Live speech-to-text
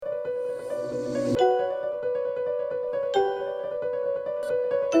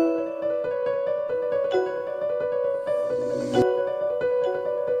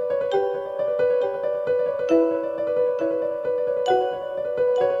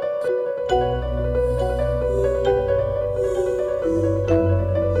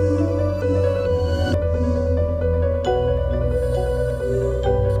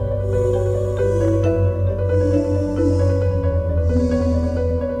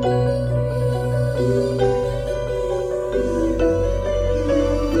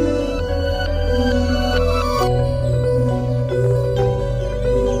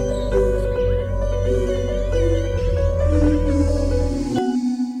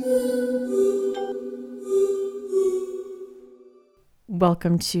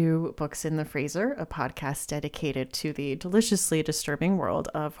Welcome to Books in the Freezer, a podcast dedicated to the deliciously disturbing world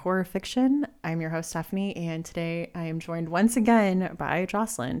of horror fiction. I'm your host, Stephanie, and today I am joined once again by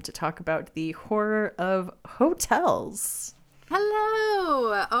Jocelyn to talk about the horror of hotels.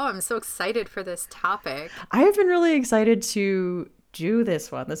 Hello! Oh, I'm so excited for this topic. I have been really excited to do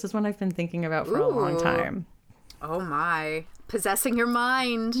this one. This is one I've been thinking about for a long time. Oh my. Possessing your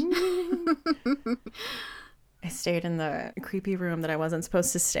mind. I stayed in the creepy room that I wasn't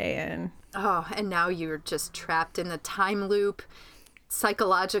supposed to stay in. Oh, and now you're just trapped in the time loop,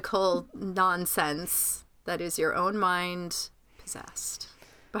 psychological nonsense that is your own mind possessed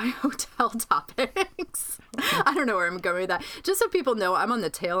by hotel topics. I don't know where I'm going with that. Just so people know, I'm on the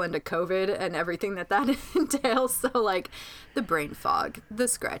tail end of COVID and everything that entails. So, like, the brain fog, the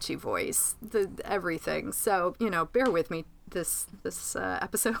scratchy voice, the everything. So, bear with me this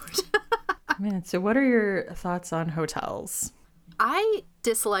episode. Man, so what are your thoughts on hotels? I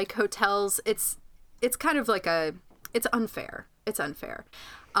dislike hotels. It's kind of like it's unfair. It's unfair.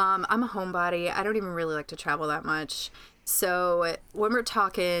 I'm a homebody. I don't even really like to travel that much. So when we're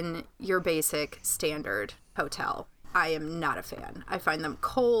talking your basic standard hotel, I am not a fan. I find them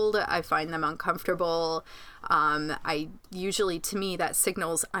cold. I find them uncomfortable. To me, that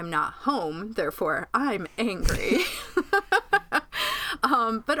signals I'm not home. Therefore, I'm angry.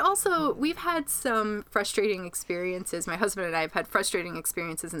 But also, we've had some frustrating experiences. My husband and I have had frustrating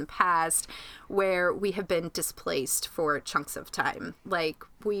experiences in the past where we have been displaced for chunks of time. Like,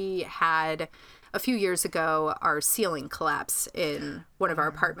 we had a few years ago, our ceiling collapsed in one of our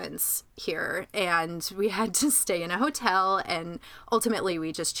apartments here, and we had to stay in a hotel, and ultimately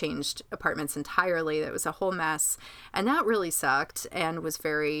we just changed apartments entirely. That was a whole mess, and that really sucked and was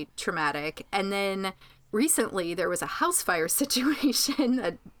very traumatic. And then recently there was a house fire situation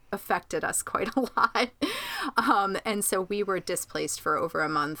that affected us quite a lot. And so we were displaced for over a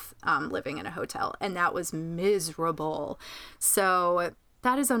month living in a hotel, and that was miserable. So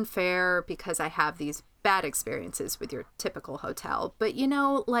that is unfair because I have these bad experiences with your typical hotel. But,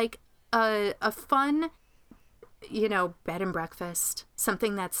 like a fun, bed and breakfast,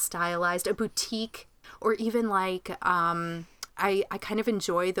 something that's stylized, a boutique, or even like I kind of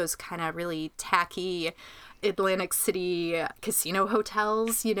enjoy those kind of really tacky Atlantic City casino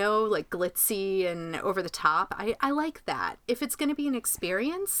hotels, like glitzy and over the top. I like that. If it's going to be an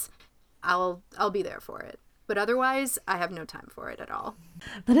experience, I'll be there for it. But otherwise, I have no time for it at all.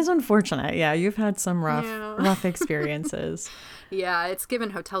 That is unfortunate. Yeah, you've had some rough experiences. Yeah, it's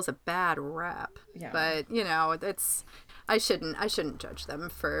given hotels a bad rap. Yeah. But, I shouldn't judge them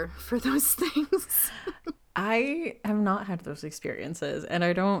for those things. I have not had those experiences, and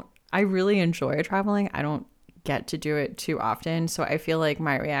I really enjoy traveling. I don't get to do it too often, so I feel like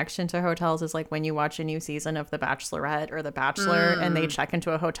my reaction to hotels is like when you watch a new season of The Bachelorette or The Bachelor and they check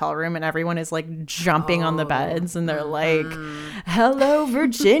into a hotel room and everyone is like jumping on the beds and they're like, "Hello,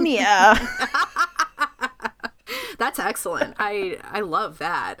 Virginia." That's excellent. I love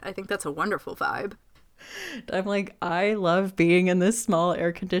that. I think that's a wonderful vibe. I'm like, I love being in this small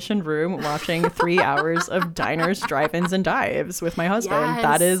air-conditioned room watching 3 hours of diners, drive-ins, and dives with my husband. Yes.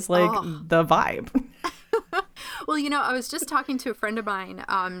 That is like the vibe. Well, I was just talking to a friend of mine.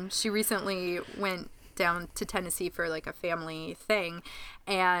 She recently went down to Tennessee for like a family thing,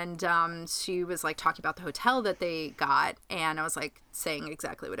 and she was like talking about the hotel that they got, and I was like saying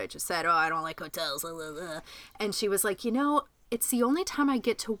exactly what I just said. Oh, I don't like hotels. Blah, blah, blah. And she was like, it's the only time I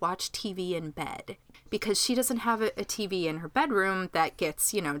get to watch TV in bed, because she doesn't have a TV in her bedroom that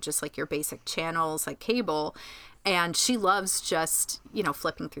gets, just like your basic channels like cable. And she loves just,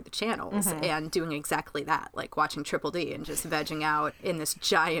 flipping through the channels and doing exactly that, like watching Triple D and just vegging out in this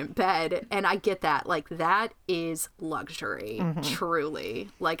giant bed. And I get that. Like, that is luxury, truly.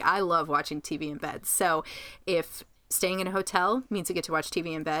 Like, I love watching TV in bed. So if staying in a hotel means you get to watch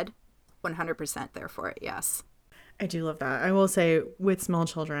TV in bed, 100% there for it, yes. I do love that. I will say, with small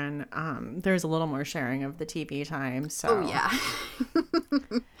children, there's a little more sharing of the TV time. So yeah.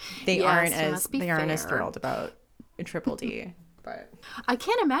 they aren't as thrilled about Triple D. But I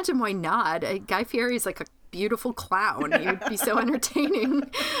can't imagine why not. Guy Fieri is like a beautiful clown. He would be so entertaining.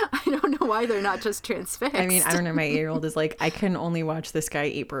 I don't know why they're not just transfixed. I mean, I don't know. My 8-year-old is like, I can only watch this guy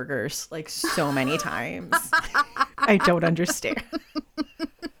eat burgers like so many times. I don't understand.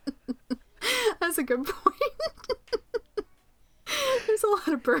 That's a good point. There's a lot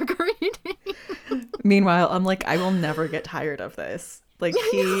of burger eating. Meanwhile, I'm like, I will never get tired of this. Like,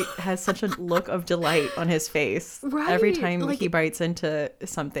 he has such a look of delight on his face every time he bites into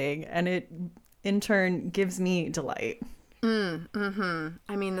something, and it in turn gives me delight.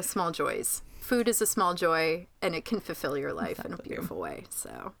 I mean, the small joys. Food is a small joy, and it can fulfill your life in a Exactly. beautiful way.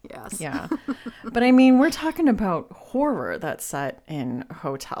 So, yes. Yeah. But I mean, we're talking about horror that's set in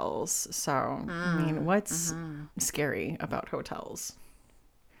hotels. So, I mean, what's scary about hotels?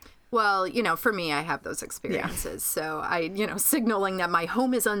 Well, for me, I have those experiences. So signaling that my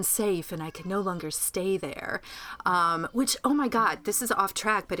home is unsafe and I can no longer stay there. Which, oh my God, this is off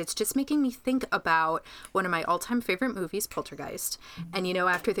track, but it's just making me think about one of my all-time favorite movies, Poltergeist. And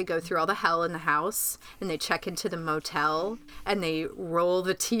after they go through all the hell in the house and they check into the motel and they roll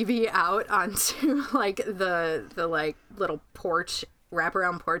the TV out onto like the like little porch,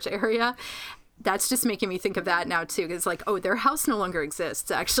 wraparound porch area. That's just making me think of that now too. It's like, oh, their house no longer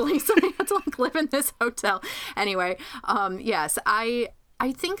exists actually, so they have to like live in this hotel. Anyway, yes, I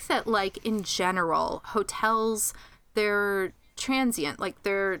think that like in general, hotels, they're transient. Like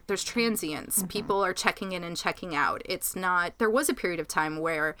there's transients. People are checking in and checking out. It's not. There was a period of time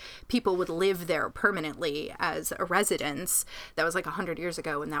where people would live there permanently as a residence. That was like 100 years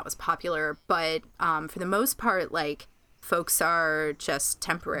ago, and that was popular. But for the most part, like, folks are just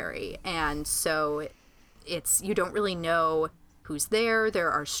temporary, and so you don't really know who's there. There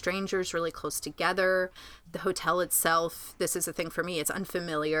are strangers really close together. The hotel itself, this is a thing for me, it's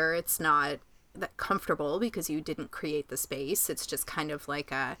unfamiliar. It's not that comfortable because you didn't create the space. It's just kind of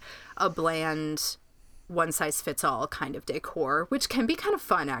like a bland one-size-fits-all kind of decor, which can be kind of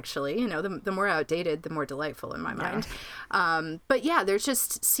fun, actually. The more outdated, the more delightful in my mind. But yeah, there's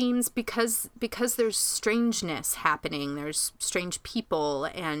just seems because there's strangeness happening, there's strange people,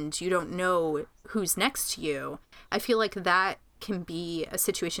 and you don't know who's next to you. I feel like that can be a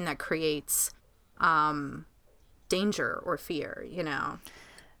situation that creates danger or fear,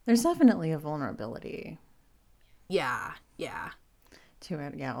 There's definitely a vulnerability. Yeah. To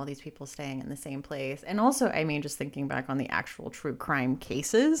it. Yeah, all these people staying in the same place. And also, I mean, just thinking back on the actual true crime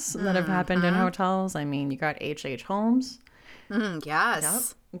cases that have happened in hotels. I mean, you got H.H. Holmes.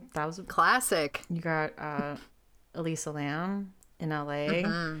 Yes. Yep. That was Classic. You got Elisa Lam in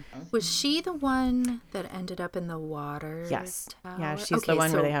L.A. Was she the one that ended up in the water? Yes. Tower? Yeah, she's the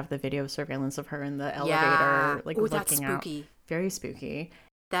one where they have the video surveillance of her in the elevator, like looking that's spooky. out. Very spooky.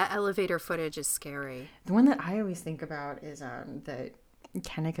 That elevator footage is scary. The one that I always think about is that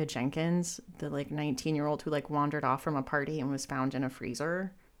Kennica Jenkins, the like 19-year-old who like wandered off from a party and was found in a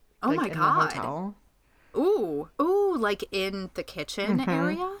freezer. Oh like, my in God. The hotel. Ooh, like in the kitchen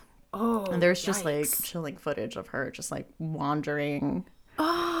area? Oh. And there's just like chilling footage of her just like wandering.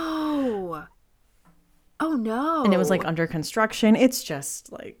 Oh no. And it was like under construction. It's just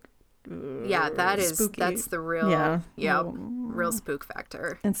like yeah, that's the real real spook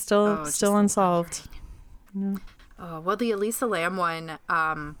factor. It's still unsolved. Yeah. Oh, well, the Elisa Lam one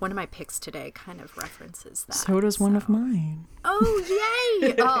of my picks today kind of references that. So does one of mine. Oh,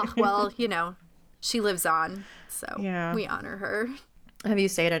 yay! Oh, well, she lives on, so we honor her. Have you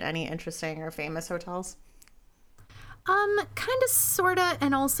stayed at any interesting or famous hotels? Kind of, sorta,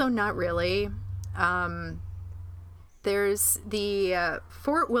 and also not really. There's the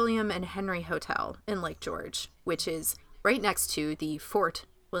Fort William and Henry Hotel in Lake George, which is right next to the Fort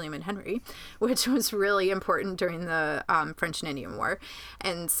William and Henry, which was really important during the French and Indian War.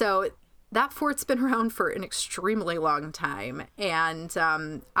 And so that fort's been around for an extremely long time. And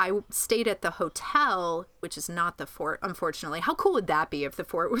I stayed at the hotel, which is not the fort, unfortunately. How cool would that be if the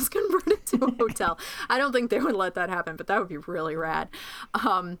fort was converted to a hotel? I don't think they would let that happen, but that would be really rad.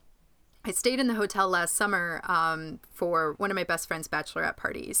 I stayed in the hotel last summer for one of my best friend's bachelorette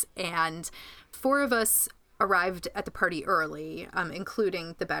parties. And 4 of us arrived at the party early,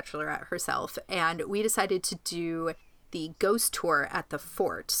 including the bachelorette herself, and we decided to do the ghost tour at the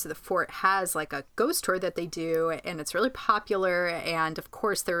fort. So the fort has like a ghost tour that they do, and it's really popular, and of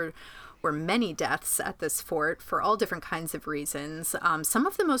course there were many deaths at this fort for all different kinds of reasons. Some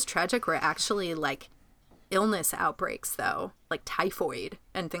of the most tragic were actually like illness outbreaks, though, like typhoid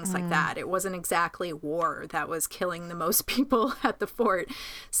and things like that. It wasn't exactly war that was killing the most people at the fort.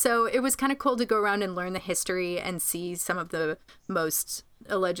 So it was kind of cool to go around and learn the history and see some of the most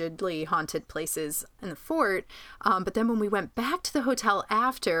allegedly haunted places in the fort. But then when we went back to the hotel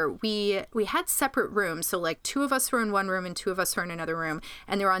after, we had separate rooms. So like 2 of us were in one room and 2 of us were in another room,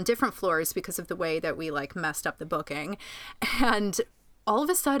 and they were on different floors because of the way that we like messed up the booking. And all of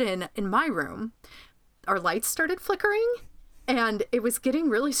a sudden in my room, our lights started flickering, and it was getting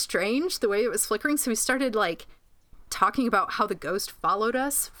really strange the way it was flickering. So we started like talking about how the ghost followed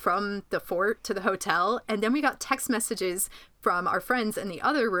us from the fort to the hotel. And then we got text messages from our friends in the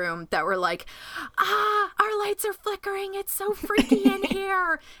other room that were like, our lights are flickering. It's so freaky in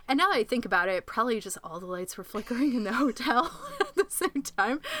here. And now that I think about it, probably just all the lights were flickering in the hotel at the same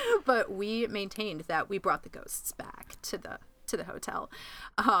time. But we maintained that we brought the ghosts back to the hotel.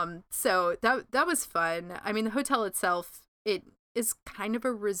 So that was fun. I mean, the hotel itself, it is kind of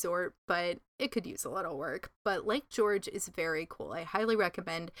a resort, but it could use a little work. But Lake George is very cool. I highly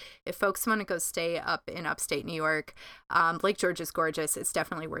recommend if folks want to go stay up in upstate New York. Lake George is gorgeous. It's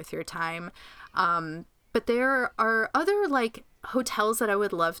definitely worth your time. But there are other like hotels that I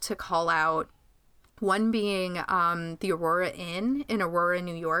would love to call out. One being the Aurora Inn in Aurora,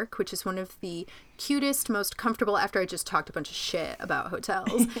 New York, which is one of the cutest, most comfortable, after I just talked a bunch of shit about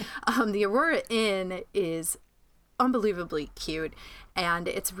hotels. The Aurora Inn is unbelievably cute, and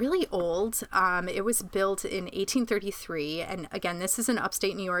it's really old. It was built in 1833, and again, this is in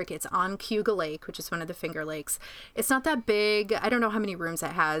upstate New York. It's on Cayuga Lake, which is one of the Finger Lakes. It's not that big. I don't know how many rooms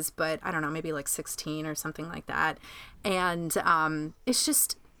it has, but I don't know, maybe like 16 or something like that. And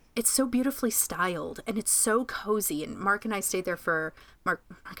it's so beautifully styled, and it's so cozy. And Mark and I stayed there for Mark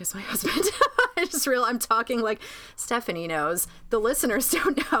is my husband. I just realized I'm talking like Stephanie knows. The listeners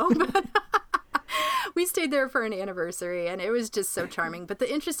don't know, but we stayed there for an anniversary, and it was just so charming. But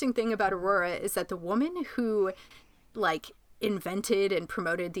the interesting thing about Aurora is that the woman who like invented and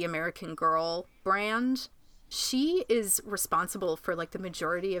promoted the American Girl brand, she is responsible for like the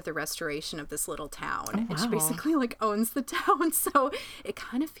majority of the restoration of this little town. Oh, wow. And she basically like owns the town. So it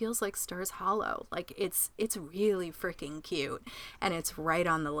kind of feels like Stars Hollow. Like it's really freaking cute, and it's right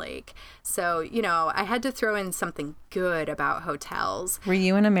on the lake. So, you know, I had to throw in something good about hotels. Were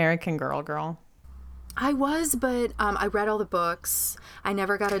you an American Girl? I was, but I read all the books. I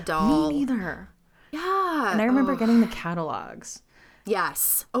never got a doll. Me neither. Yeah. And I remember getting the catalogs.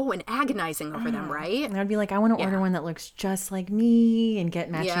 Yes. Oh, and agonizing over them, right? And I'd be like, I want to order one that looks just like me and get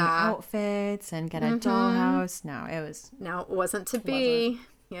matching outfits and get a dollhouse. No, it wasn't to be.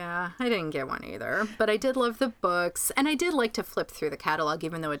 Yeah, I didn't get one either. But I did love the books, and I did like to flip through the catalog,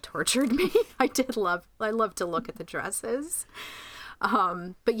 even though it tortured me. I love to look at the dresses.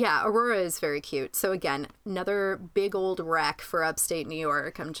 But yeah, Aurora is very cute. So again, another big old wreck for upstate New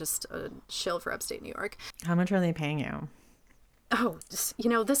York. I'm just a shill for upstate New York. How much are they paying you? Oh, you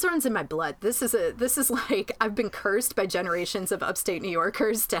know, this runs in my blood. This is like, I've been cursed by generations of upstate New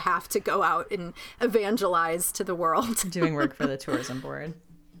Yorkers to have to go out and evangelize to the world. Doing work for the tourism board.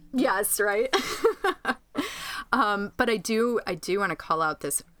 Yes, right. But I do want to call out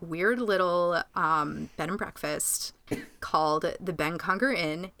this weird little bed and breakfast called the Ben Conger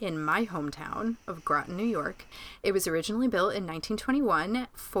Inn in my hometown of Groton, New York. It was originally built in 1921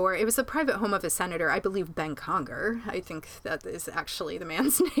 it was a private home of a senator, I believe Ben Conger. I think that is actually the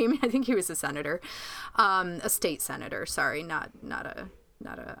man's name. I think he was a senator, a state senator. Sorry, not a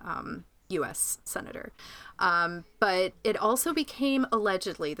U.S. senator. But it also became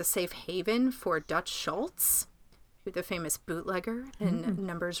allegedly the safe haven for Dutch Schultz, the famous bootlegger and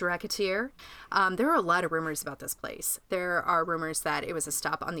numbers racketeer. There are a lot of rumors about this place. There are rumors that it was a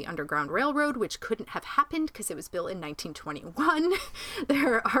stop on the Underground Railroad, which couldn't have happened because it was built in 1921.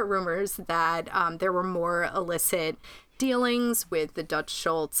 There are rumors that there were more illicit dealings with the Dutch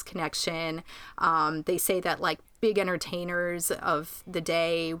Schultz connection. They say that like big entertainers of the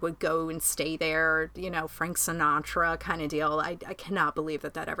day would go and stay there, you know, Frank Sinatra kind of deal. I cannot believe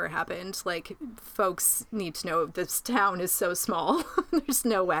that ever happened. Like, folks need to know this town is so small. There's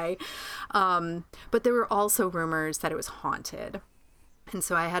no way. But there were also rumors that it was haunted. And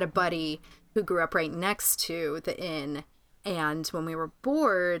so I had a buddy who grew up right next to the inn. And when we were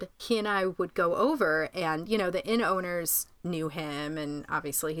bored, he and I would go over, and, you know, the inn owners knew him, and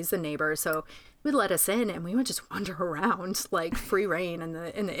obviously he's the neighbor, so he would let us in, and we would just wander around like free reign in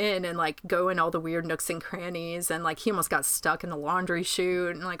the inn, and like go in all the weird nooks and crannies, and like he almost got stuck in the laundry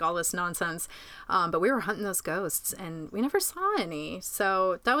chute and like all this nonsense. But we were hunting those ghosts, and we never saw any,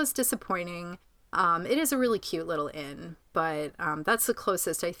 so that was disappointing. It is a really cute little inn, but that's the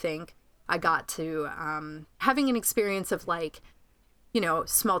closest I think I got to having an experience of like, you know,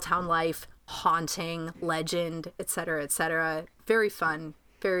 small town life, haunting, legend, etc., etc. Very fun,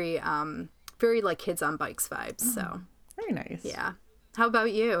 very like Kids on Bikes vibes. So very nice. Yeah. How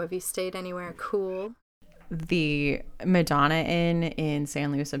about you? Have you stayed anywhere cool? The Madonna Inn in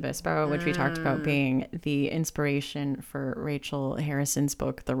San Luis Obispo, which we talked about being the inspiration for Rachel Harrison's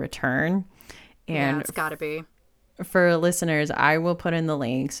book, The Return. And yeah, it's got to be. For listeners, I will put in the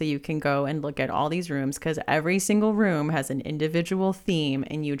link so you can go and look at all these rooms, because every single room has an individual theme,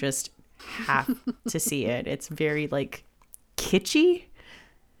 and you just have to see it. It's very like kitschy.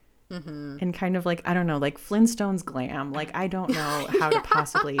 And kind of like, I don't know, like Flintstones glam. Like, I don't know how to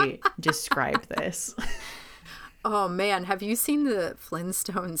possibly describe this. Oh man, have you seen the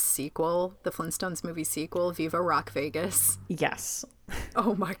Flintstones sequel, the Flintstones movie sequel, Viva Rock Vegas? Yes.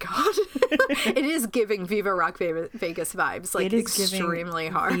 Oh my god. It is giving Viva Rock Vegas vibes, like It is extremely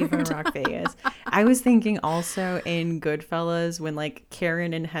giving hard. Viva Rock Vegas. I was thinking also in Goodfellas when like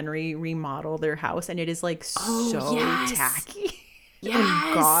Karen and Henry remodel their house and it is like so yes. tacky Yes.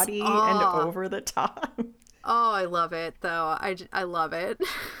 and gaudy and Oh. over the top. Oh, I love it though. I love it.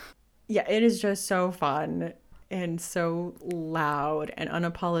 Yeah, it is just so fun and so loud and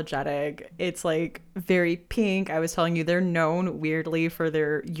unapologetic. It's like very pink. I was telling you, they're known weirdly for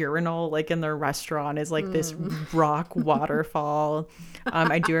their urinal, like in their restaurant, is like this rock waterfall.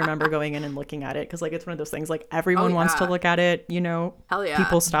 I do remember going in and looking at it because like it's one of those things like everyone wants to look at it, you know. Hell yeah.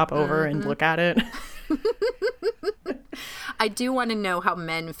 People stop over and look at it. I do want to know how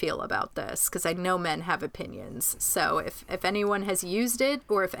men feel about this because I know men have opinions. So if anyone has used it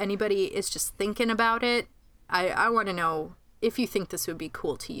or if anybody is just thinking about it, I want to know if you think this would be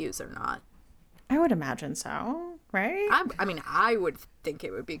cool to use or not. I would imagine so, right? I mean, I would think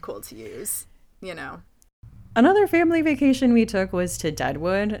it would be cool to use, you know. Another family vacation we took was to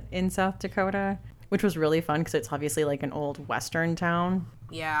Deadwood in South Dakota, which was really fun because it's obviously like an old Western town.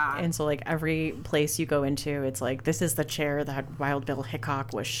 Yeah. And so like every place you go into, it's like, this is the chair that Wild Bill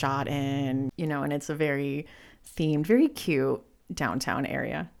Hickok was shot in, you know, and it's a very themed, very cute downtown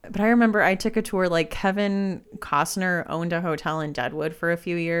area. But I remember I took a tour, like Kevin Costner owned a hotel in Deadwood for a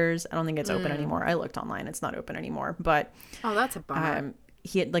few years. I don't think it's open anymore. I looked online. It's not open anymore. But oh, that's a bummer.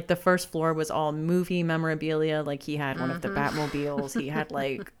 he had like the first floor was all movie memorabilia. Like he had one of the Batmobiles. He had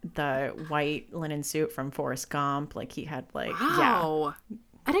like the white linen suit from Forrest Gump. Like he had like, wow. Yeah.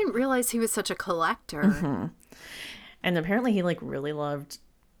 I didn't realize he was such a collector. And apparently he like really loved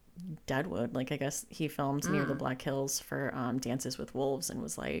Deadwood. Like I guess he filmed near the Black Hills for Dances with Wolves and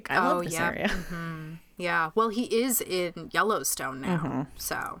was like, I love this area. Yeah. Well, he is in Yellowstone now.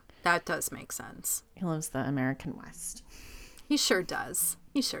 So that does make sense. He loves the American West. He sure does.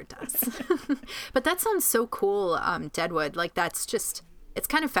 He sure does. But that sounds so cool, Deadwood. Like that's just, it's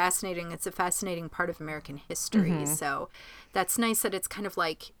kind of fascinating. It's a fascinating part of American history. So that's nice that it's kind of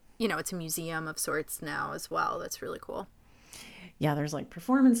like, you know, it's a museum of sorts now as well. That's really cool. Yeah, there's like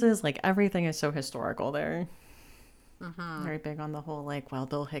performances, like everything is so historical there. Very big on the whole like Wild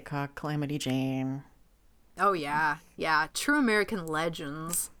Bill Hickok, Calamity Jane. Oh yeah. Yeah. True American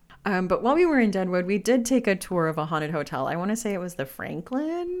legends. But while we were in Deadwood, we did take a tour of a haunted hotel. I want to say it was the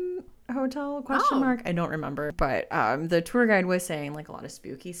Franklin Hotel, question mark. I don't remember. But the tour guide was saying like a lot of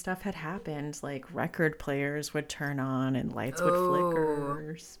spooky stuff had happened. Like record players would turn on and lights would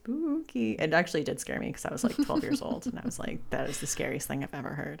flicker. Spooky. It actually did scare me because I was like 12 years old. And I was like, that is the scariest thing I've ever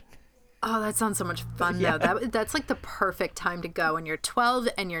heard. Oh, that sounds so much fun, though. That's like the perfect time to go when you're 12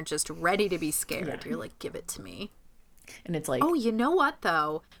 and you're just ready to be scared. Yeah. You're like, give it to me. And it's like... Oh, you know what,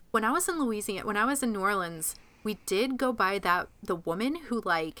 though? When I was in when I was in New Orleans, we did go by the woman who,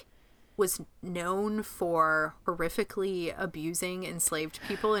 like, was known for horrifically abusing enslaved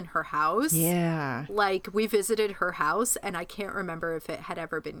people in her house. Yeah. Like, we visited her house, and I can't remember if it had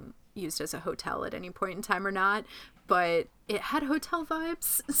ever been used as a hotel at any point in time or not, but it had hotel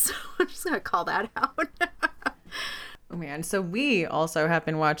vibes, so I'm just going to call that out. Oh man, so we also have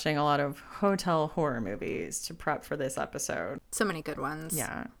been watching a lot of hotel horror movies to prep for this episode. So many good ones.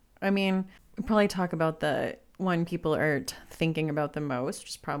 Yeah. I mean, we'll probably talk about the one people are thinking about the most, which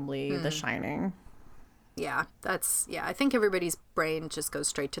is probably The Shining. Yeah, I think everybody's brain just goes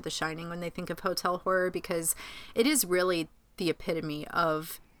straight to The Shining when they think of hotel horror because it is really the epitome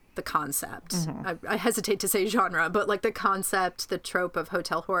of the concept. I hesitate to say genre, but like the concept, the trope of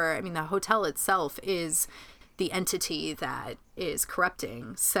hotel horror. I mean, the hotel itself is the entity that is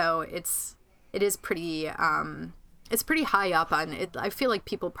corrupting. So it is pretty it's pretty high up on it. I feel like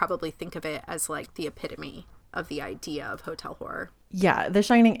people probably think of it as like the epitome of the idea of hotel horror. Yeah, The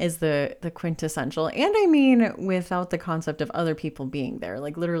Shining is the quintessential. And I mean, without the concept of other people being there,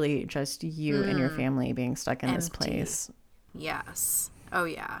 like literally just you and your family being stuck in this place. Yes. Oh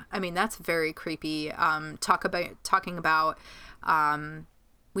yeah. I mean, that's very creepy. Talking about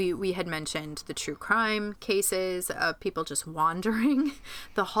we had mentioned the true crime cases of people just wandering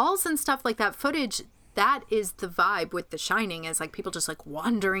the halls and stuff like that. Footage, that is the vibe with The Shining, is like people just like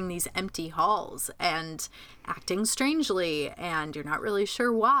wandering these empty halls and acting strangely, and you're not really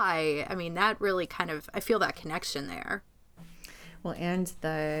sure why. I mean, that really kind of, I feel that connection there. Well, and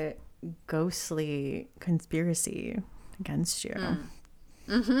the ghostly conspiracy against you.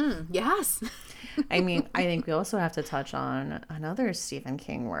 Yes. I mean, I think we also have to touch on another Stephen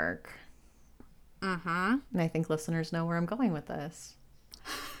King work. And I think listeners know where I'm going with this.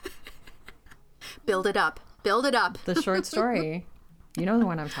 Build it up. Build it up. The short story. You know the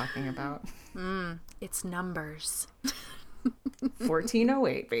one I'm talking about. It's Numbers.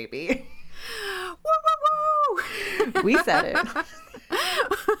 1408, baby. Woo, woo, woo! We said it.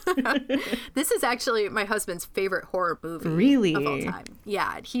 This is actually my husband's favorite horror movie Really? of all time.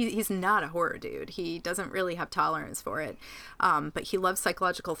 Yeah, he's not a horror dude. He doesn't really have tolerance for it. But he loves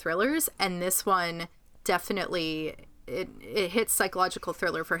psychological thrillers, and this one definitely it hits psychological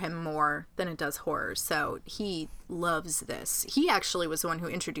thriller for him more than it does horror. So he loves this. He actually was the one who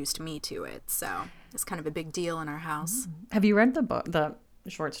introduced me to it. So it's kind of a big deal in our house. Have you read the book, the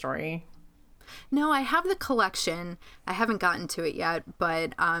short story? No, I have the collection. I haven't gotten to it yet,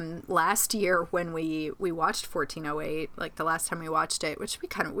 but last year when we watched 1408, like the last time we watched it, which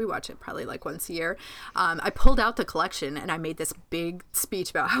we watch it probably like once a year, I pulled out the collection and I made this big speech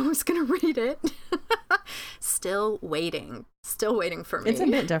about how I was going to read it. Still waiting for me. It's a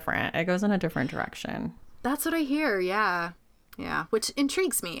bit different. It goes in a different direction. That's what I hear. Yeah. Which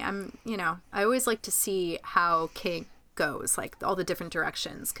intrigues me. I always like to see how King goes, like all the different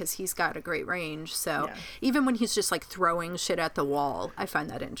directions, because he's got a great range. So even when he's just like throwing shit at the wall, I find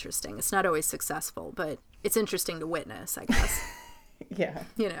that interesting. It's not always successful, but it's interesting to witness, I guess. Yeah.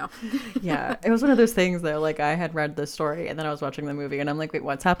 Yeah, it was one of those things that like I had read the story and then I was watching the movie and I'm like, wait,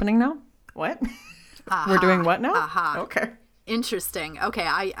 what's happening now? What? We're doing what now? Okay. Interesting. Okay,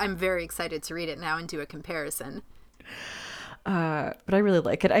 I'm very excited to read it now and do a comparison. But I really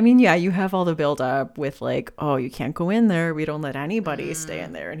like it. I mean, yeah, you have all the build up with like, oh, you can't go in there. We don't let anybody stay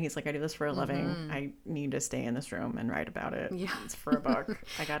in there. And he's like, I do this for a living. I need to stay in this room and write about it. Yeah. It's for a book.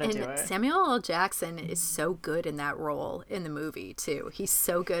 I got to do it. Samuel L. Jackson is so good in that role in the movie too. He's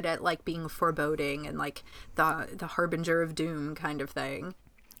so good at like being foreboding and like the harbinger of doom kind of thing.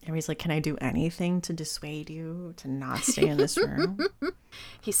 And he's like, can I do anything to dissuade you to not stay in this room?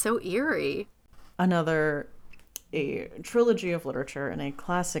 He's so eerie. A trilogy of literature and a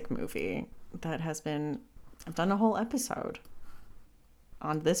classic movie that has been, I've done a whole episode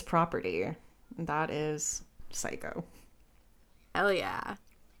on this property. That is Psycho. Hell yeah.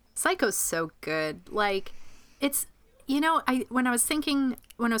 Psycho's so good. Like, it's, when I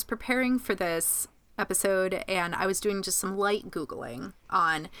was preparing for this episode and I was doing just some light Googling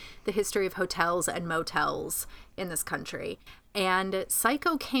on the history of hotels and motels in this country. And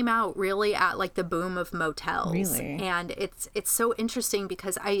Psycho came out really at like the boom of motels. Really? And it's so interesting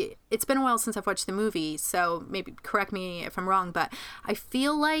because it's been a while since I've watched the movie, so maybe correct me if I'm wrong, but I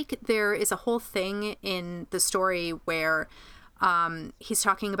feel like there is a whole thing in the story where he's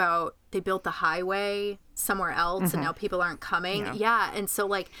talking about they built the highway somewhere else and now people aren't coming. Yeah. And so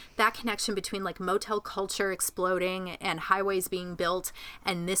like that connection between like motel culture exploding and highways being built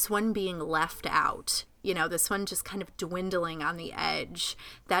and this one being left out, this one just kind of dwindling on the edge,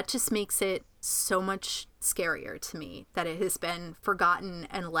 that just makes it so much scarier to me that it has been forgotten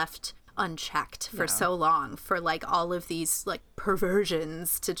and left unchecked for so long, for like all of these like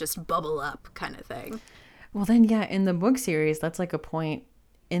perversions to just bubble up kind of thing. Well, then, yeah, in the book series, that's like a point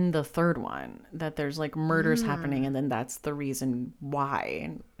in the third one that there's like murders happening, and then that's the reason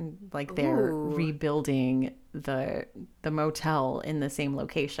why. And like they're rebuilding the motel in the same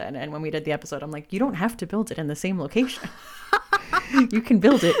location. And when we did the episode, I'm like, you don't have to build it in the same location. You can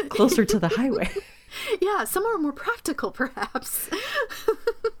build it closer to the highway. Yeah, somewhere more practical, perhaps.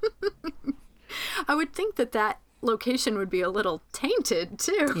 I would think that location would be a little tainted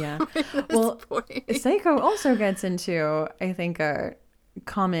too. Yeah. Well, Psycho also gets into, I think, a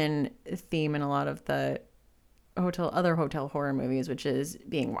common theme in a lot of the other hotel horror movies, which is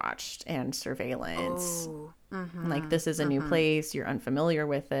being watched and surveillance. Like, this is a new place, you're unfamiliar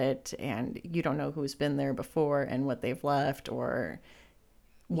with it, and you don't know who's been there before and what they've left or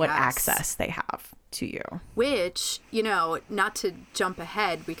what access they have to you. Which, not to jump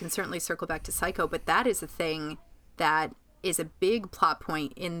ahead, we can certainly circle back to Psycho, but that is a thing that is a big plot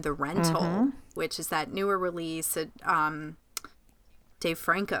point in The Rental, which is that newer release that Dave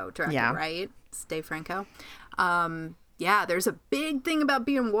Franco directed, right? It's Dave Franco. There's a big thing about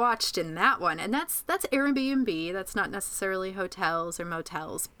being watched in that one, and that's Airbnb. That's not necessarily hotels or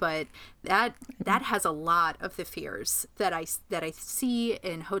motels, but that has a lot of the fears that I see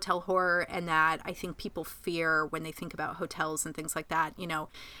in hotel horror, and that I think people fear when they think about hotels and things like that.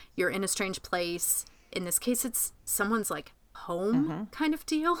 You're in a strange place. In this case, it's someone's like home kind of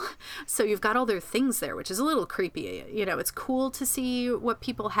deal. So you've got all their things there, which is a little creepy. It's cool to see what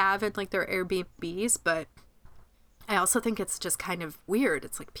people have in like their Airbnbs, but I also think it's just kind of weird.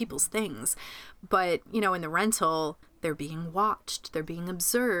 It's like people's things. But, you know, in the rental, they're being watched, they're being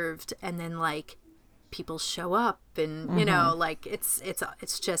observed, and then like people show up and, you know, like it's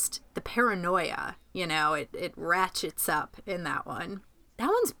just the paranoia, you know, it ratchets up in that one. That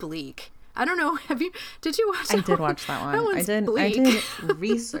one's bleak. I don't know. Did you watch that I did watch that one. That one's I bleak. did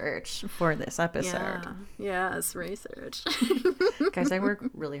research for this episode. Yeah. Yes, research. Guys, I work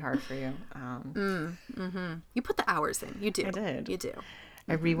really hard for you. You put the hours in. You do. I did. You do.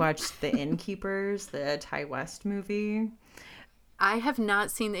 I rewatched The Innkeepers, the Ty West movie. I have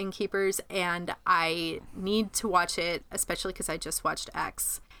not seen The Innkeepers, and I need to watch it, especially because I just watched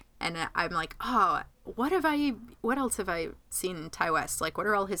X. And I'm like, oh, what else have I seen Ty West? Like, what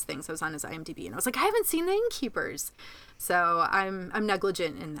are all his things? I was on his IMDb, and I was like, I haven't seen The Innkeepers. So I'm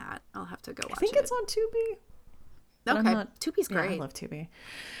negligent in that. I'll have to go watch it. I think it's on Tubi. Okay. Tubi's Yeah, great. I love Tubi.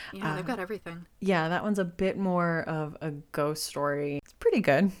 Yeah, they've got everything. Yeah, that one's a bit more of a ghost story. It's pretty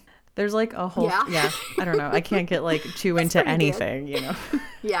good. There's like a whole I don't know. I can't get like too into anything, you know.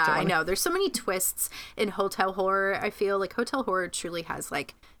 Yeah, I know. There's so many twists in hotel horror. I feel like hotel horror truly has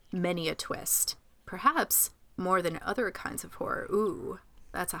like many a twist. Perhaps more than other kinds of horror. Ooh,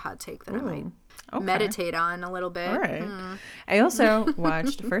 that's a hot take that I might meditate on a little bit. All right. I also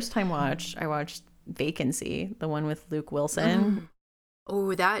watched, first time watch, I watched Vacancy, the one with Luke Wilson.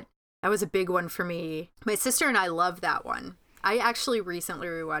 Oh, that was a big one for me. My sister and I love that one. I actually recently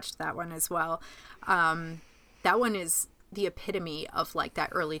rewatched that one as well. That one is the epitome of like that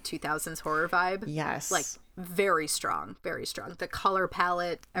early 2000s horror vibe. Yes. Like very strong, very strong. The color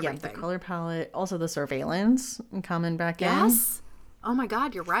palette, everything. Yeah, the color palette. Also the surveillance coming back in. Yes. Oh my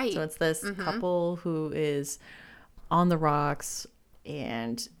God, you're right. So it's this couple who is on the rocks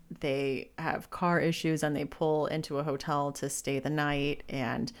and they have car issues and they pull into a hotel to stay the night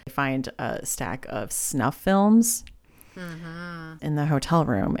and they find a stack of snuff films in the hotel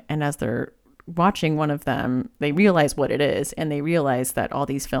room. And as they're watching one of them, they realize what it is, and they realize that all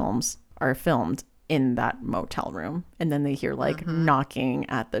these films are filmed in that motel room. And then they hear like knocking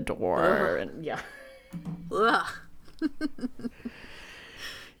at the door. And Ugh.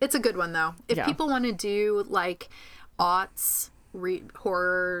 It's a good one though. If people want to do like aughts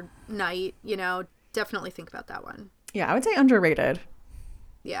horror night, you know, definitely think about that one. Yeah, I would say underrated.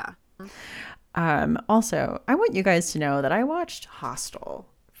 Yeah. Also, I want you guys to know that I watched Hostel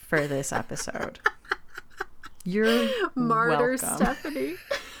for this episode. You're Martyr welcome. Stephanie.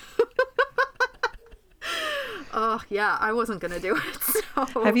 Oh, yeah, I wasn't going to do it.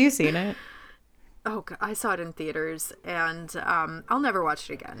 So. Have you seen it? Oh, God, I saw it in theaters, and I'll never watch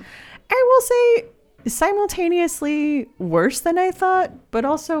it again. I will say simultaneously worse than I thought, but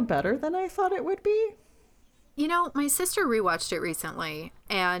also better than I thought it would be. You know, my sister rewatched it recently,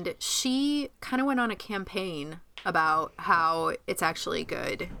 and she kind of went on a campaign about how it's actually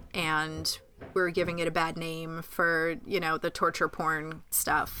good, and we're giving it a bad name for, you know, the torture porn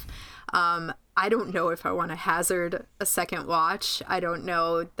stuff. I don't know if I want to hazard a second watch. I don't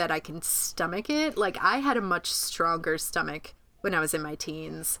know that I can stomach it. Like, I had a much stronger stomach when I was in my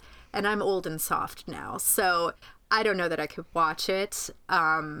teens, and I'm old and soft now, so I don't know that I could watch it.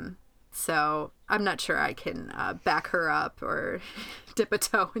 So I'm not sure I can back her up or dip a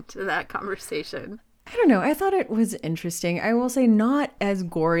toe into that conversation. I don't know. I thought it was interesting. I will say not as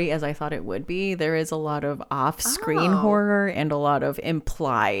gory as I thought it would be. There is a lot of off-screen horror and a lot of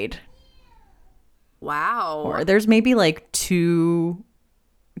implied Wow. horror. There's maybe like two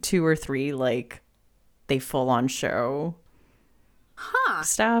or three like they full on show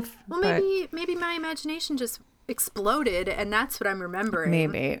stuff. Well, maybe my imagination just exploded and that's what I'm remembering.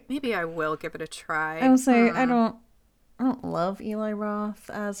 Maybe I will give it a try. I will say I don't love Eli Roth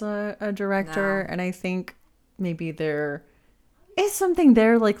as a director, and I think maybe there is something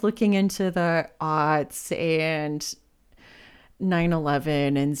there, like looking into the aughts and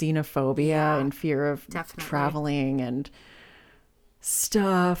 9/11 and xenophobia and fear of traveling and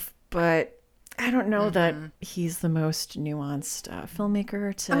stuff, but I don't know that he's the most nuanced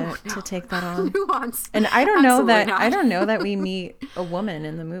filmmaker to take that on. Nuanced. And I don't know that not. I don't know that we meet a woman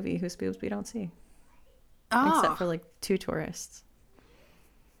in the movie whose boobs we don't see, except for like two tourists.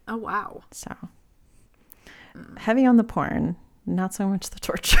 Oh wow! So heavy on the porn, not so much the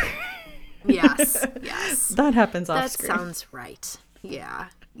torture. Yes. That happens off screen. That sounds right. Yeah.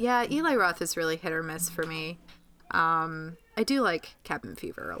 Eli Roth is really hit or miss for me. I do like Cabin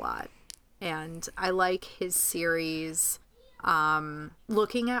Fever a lot. And I like his series,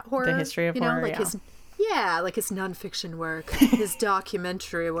 looking at horror. The history of horror, like Yeah, like his nonfiction work, his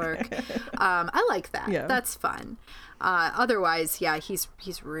documentary work. I like that. Yeah. That's fun. Otherwise, yeah, he's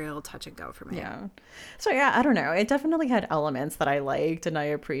real touch and go for me. Yeah. So yeah, I don't know. It definitely had elements that I liked and I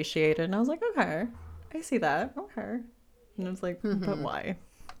appreciated. And I was like, okay, I see that. Okay. And I was like, but why?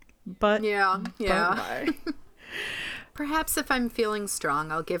 But Yeah. But why? Perhaps if I'm feeling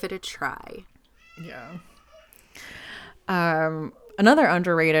strong, I'll give it a try. Yeah. Another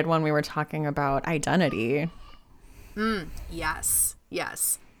underrated one, we were talking about Identity. Yes.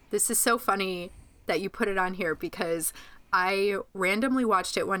 This is so funny that you put it on here because I randomly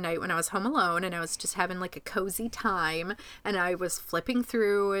watched it one night when I was home alone and I was just having like a cozy time and I was flipping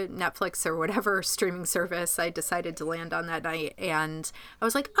through Netflix or whatever streaming service I decided to land on that night, and I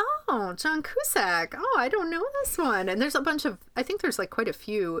was like, oh, John Cusack. Oh, I don't know this one. And there's a bunch of, I think there's like quite a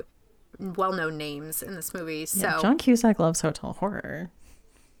few well-known names in this movie. So Yeah, John Cusack loves hotel horror.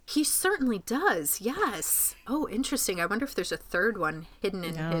 he certainly does. Yes. Oh, interesting. I wonder if there's a third one hidden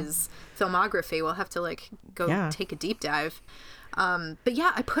in Yeah. his filmography. We'll have to like go Yeah. take a deep dive. But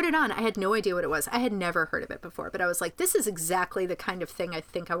yeah, I put it on. I had no idea what it was. I had never heard of it before, but I was like, this is exactly the kind of thing I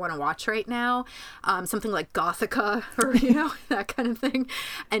think I want to watch right now. Something like Gothica or, that kind of thing.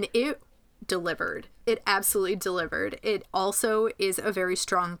 And it delivered. It absolutely delivered. It also is a very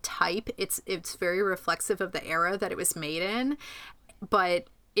strong type. It's very reflexive of the era that it was made in, but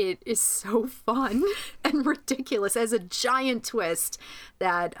it is so fun and ridiculous. It has a giant twist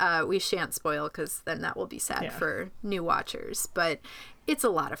that we shan't spoil because then that will be sad for new watchers. But it's a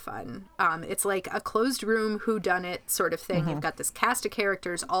lot of fun. It's like a closed room whodunit sort of thing. You've got this cast of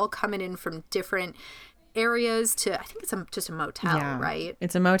characters all coming in from different areas to, I think it's just a motel, right?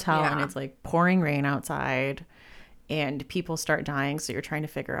 It's a motel and Yeah. it's like pouring rain outside and people start dying. So you're trying to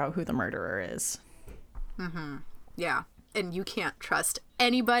figure out who the murderer is. Yeah. And you can't trust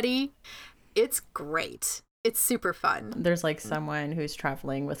anybody. It's great. It's super fun. There's like someone who's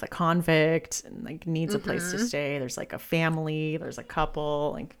traveling with a convict and like needs a place to stay. There's like a family. There's a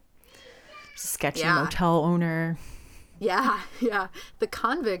couple, like there's a sketchy Yeah. motel owner. Yeah. The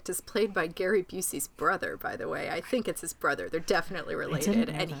convict is played by Gary Busey's brother, by the way. I think it's his brother. They're definitely I related.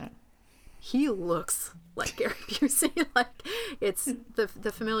 didn't know And that. he looks like Gary Busey. Like it's the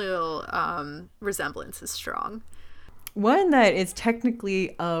familial resemblance is strong. One that is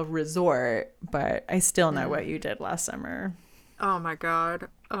technically a resort, but I still know what you did last summer. Oh my God.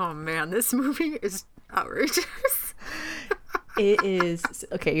 Oh man, this movie is outrageous. It is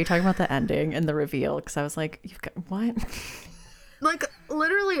okay. You're talking about the ending and the reveal because I was like, "You've got what?" Like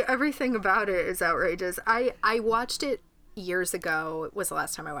literally everything about it is outrageous. I watched it years ago. It was the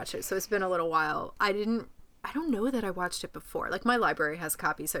last time I watched it, so it's been a little while. I don't know that I watched it before. Like my library has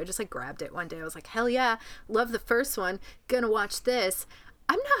copies, so I just like grabbed it one day. I was like, hell yeah, love the first one. Gonna watch this.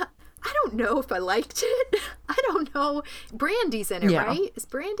 I don't know if I liked it. I don't know. Brandy's in it, Yeah. right? Is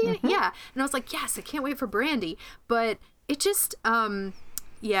Brandy in it? Yeah. And I was like, yes, I can't wait for Brandy. But it just, I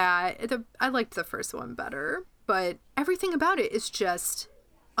liked the first one better. But everything about it is just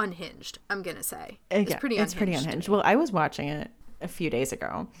unhinged, I'm gonna say. It's pretty unhinged. Well, I was watching it a few days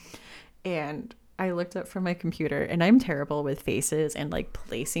ago and I looked up from my computer and I'm terrible with faces and like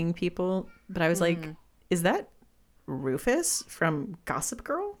placing people, but I was like, is that Rufus from Gossip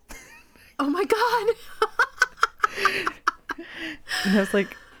Girl? Oh my God. And I was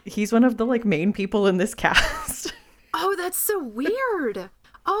like, he's one of the like main people in this cast. Oh, that's so weird.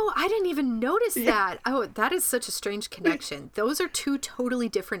 Oh, I didn't even notice that. Oh, that is such a strange connection. Those are two totally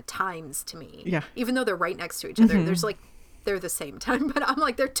different times to me. Yeah. Even though they're right next to each other. There's like, they're the same time, but I'm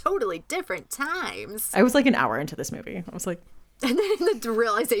like, they're totally different times. I was like an hour into this movie. I was like, And then the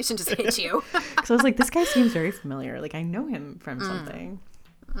realization just hits you. so I was like, this guy seems very familiar. Like I know him from something.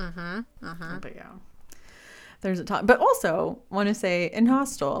 But yeah, there's a ton. But also want to say in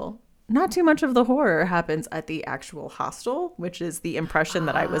Hostel, not too much of the horror happens at the actual hostel, which is the impression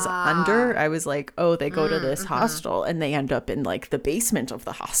that I was under. I was like, oh, they go to this hostel and they end up in like the basement of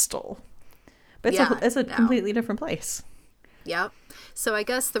the hostel. But it's a completely different place. Yep. So I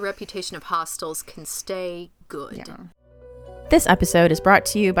guess the reputation of hostels can stay good. Yeah. This episode is brought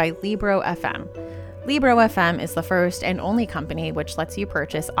to you by Libro FM. Libro FM is the first and only company which lets you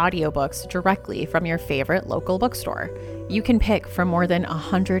purchase audiobooks directly from your favorite local bookstore. You can pick from more than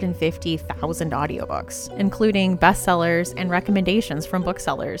 150,000 audiobooks, including bestsellers and recommendations from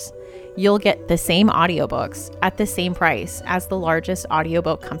booksellers. You'll get the same audiobooks at the same price as the largest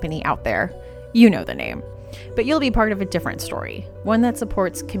audiobook company out there. You know the name. But you'll be part of a different story, one that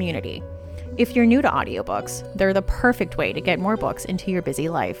supports community. If you're new to audiobooks, they're the perfect way to get more books into your busy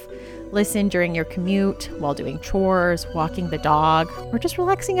life. Listen during your commute, while doing chores, walking the dog, or just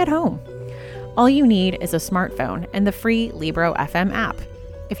relaxing at home. All you need is a smartphone and the free Libro FM app.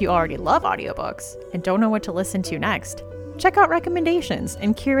 If you already love audiobooks and don't know what to listen to next, check out recommendations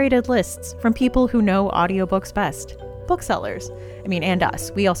and curated lists from people who know audiobooks best. Booksellers. And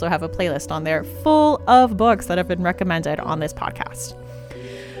us. We also have a playlist on there full of books that have been recommended on this podcast.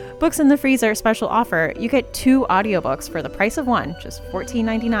 Books in the Freezer special offer. You get 2 audiobooks for the price of one, just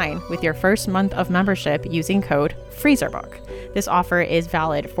 $14.99, with your first month of membership using code FreezerBook. This offer is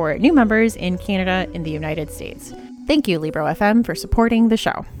valid for new members in Canada and the United States. Thank you, Libro FM, for supporting the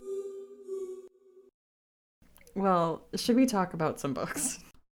show. Well, should we talk about some books?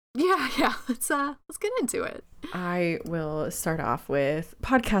 Yeah. Let's get into it. I will start off with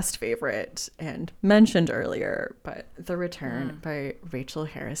podcast favorite and mentioned earlier, but The Return by Rachel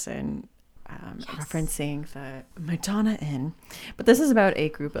Harrison, referencing the Madonna Inn. But this is about a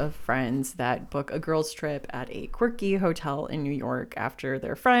group of friends that book a girls' trip at a quirky hotel in New York after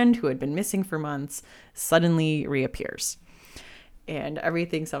their friend, who had been missing for months, suddenly reappears. And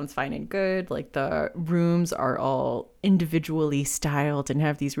everything sounds fine and good. Like, the rooms are all individually styled and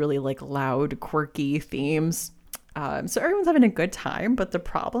have these really loud, quirky themes. So everyone's having a good time. But the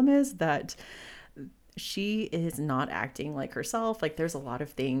problem is that she is not acting like herself. Like, there's a lot of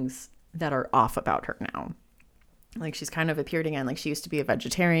things that are off about her now. Like, she's kind of appeared again. Like, she used to be a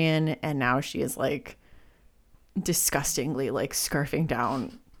vegetarian, and now she is disgustingly scarfing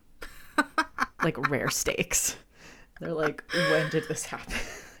down rare steaks. They're like, when did this happen?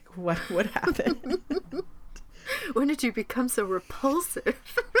 What happened? When did you become so repulsive?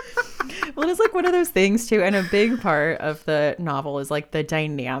 Well, it's one of those things too. And a big part of the novel is the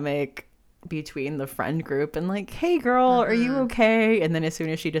dynamic between the friend group and hey girl, are you okay? And then as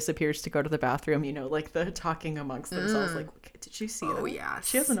soon as she disappears to go to the bathroom, the talking amongst themselves, did you see that? Oh, yes.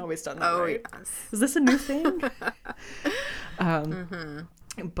 She hasn't always done that, right? Yes. Is this a new thing?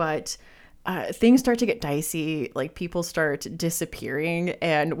 But things start to get dicey. People start disappearing.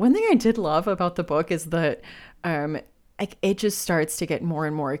 And one thing I did love about the book is that it just starts to get more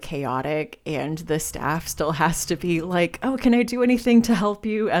and more chaotic, and the staff still has to be oh, can I do anything to help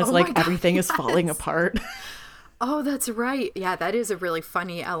you, as everything is falling apart. Oh, that's right. Yeah, that is a really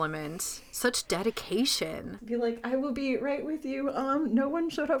funny element. Such dedication. Be I will be right with you. No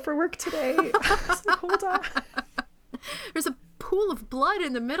one showed up for work today. Hold on. There's a pool of blood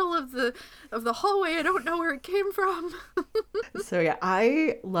in the middle of the hallway. I don't know where it came from. So yeah,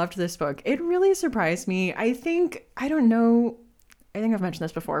 I loved this book. It really surprised me. I think I've mentioned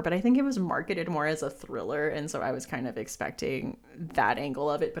this before, but I think it was marketed more as a thriller, and so I was kind of expecting that angle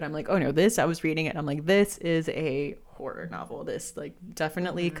of it. But I'm oh no, I was reading it and I'm this is a horror novel. This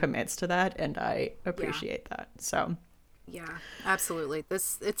definitely commits to that, and I appreciate that. So yeah, absolutely.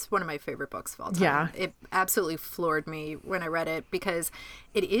 It's one of my favorite books of all time. Yeah. It absolutely floored me when I read it, because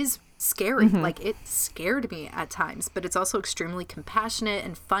it is scary. It scared me at times, but it's also extremely compassionate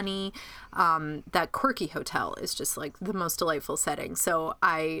and funny. That quirky hotel is just the most delightful setting. So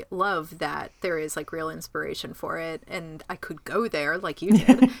I love that there is real inspiration for it, and I could go there like you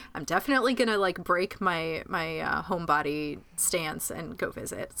did. I'm definitely gonna break my homebody stance and go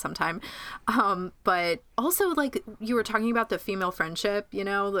visit sometime. But also you were talking about the female friendship,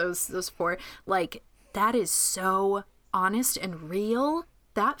 those 4, that is so honest and real.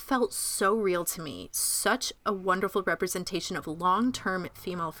 That felt so real to me. Such a wonderful representation of long-term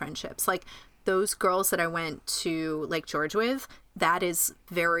female friendships. Those girls that I went to Lake George with, that is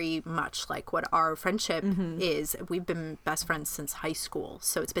very much what our friendship is. We've been best friends since high school,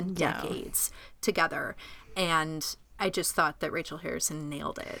 so it's been decades together. And I just thought that Rachel Harrison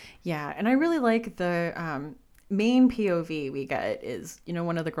nailed it. Yeah, and I really like the main POV we get is,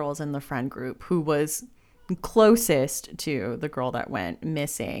 one of the girls in the friend group who was closest to the girl that went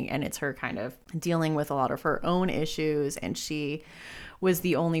missing, and it's her kind of dealing with a lot of her own issues, and she was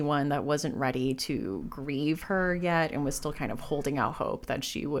the only one that wasn't ready to grieve her yet and was still kind of holding out hope that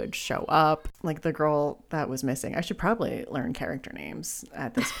she would show up. The girl that was missing, I should probably learn character names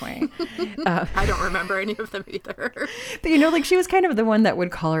at this point. I don't remember any of them either. But she was kind of the one that would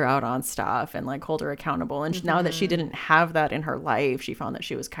call her out on stuff and hold her accountable, and now that she didn't have that in her life, she found that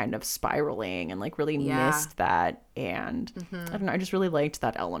she was kind of spiraling and really missed that. And I don't know, I just really liked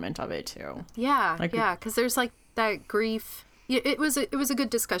that element of it too. Yeah, because there's that grief. It was a good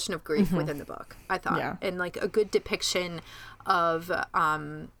discussion of grief within the book, I thought, and a good depiction of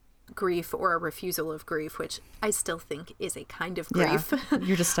grief, or a refusal of grief, which I still think is a kind of grief. Yeah.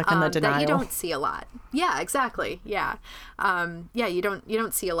 You're just stuck in the denial that you don't see a lot. Yeah, exactly. Yeah, you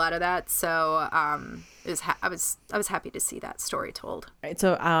don't see a lot of that. So I was happy to see that story told. Right.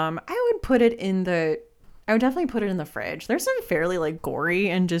 So I would put it in the I would definitely put it in the fridge. There's some fairly like gory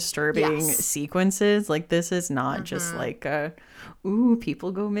and disturbing Yes. sequences. Like this is not just like a, ooh,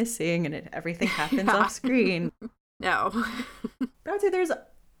 people go missing and everything happens Yeah. off screen. No. I would say there's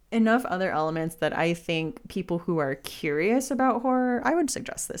enough other elements that I think people who are curious about horror, I would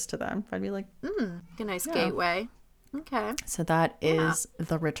suggest this to them. I'd be like, A nice Yeah. gateway. Okay. so that is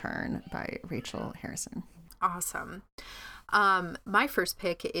The Return by Rachel Harrison. Awesome. My first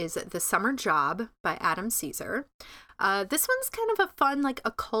pick is The Summer Job by Adam Caesar. This one's kind of a fun, like,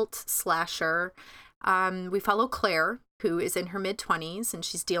 occult slasher. We follow Claire, who is in her mid-20s, and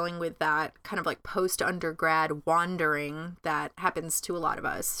she's dealing with that kind of like post-undergrad wandering that happens to a lot of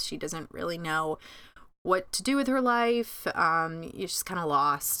us. She doesn't really know what to do with her life. You're just kind of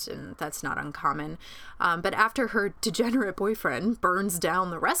lost, and that's not uncommon. But after her degenerate boyfriend burns down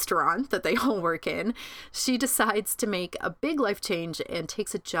the restaurant that they all work in, she decides to make a big life change and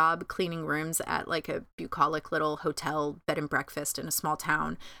takes a job cleaning rooms at like a bucolic little hotel bed and breakfast in a small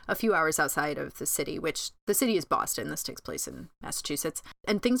town a few hours outside of the city, which the city is Boston. This takes place in Massachusetts.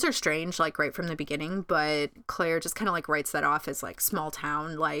 And things are strange, like right from the beginning, but Claire just kind of like writes that off as like small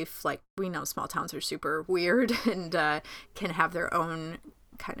town life. Like, we know small towns are super weird and can have their own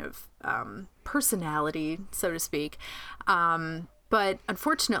kind of personality, so to speak. But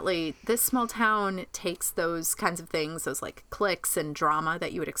unfortunately, this small town takes those kinds of things, those like cliques and drama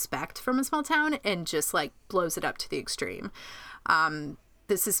that you would expect from a small town, and just like blows it up to the extreme.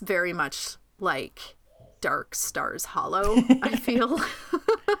 This is very much like Dark Stars Hollow, I feel.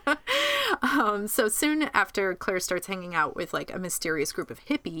 So soon after Claire starts hanging out with like a mysterious group of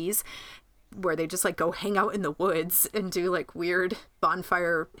hippies, where they just like go hang out in the woods and do like weird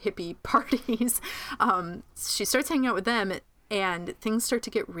bonfire hippie parties, she starts hanging out with them, and things start to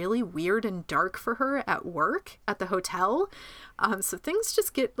get really weird and dark for her at work at the hotel. So things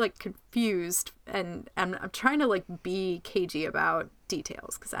just get like confused, and I'm trying to like be cagey about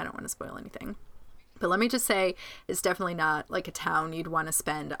details because I don't want to spoil anything. But let me just say, it's definitely not like a town you'd want to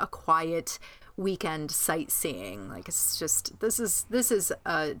spend a quiet weekend sightseeing. Like, it's just, this is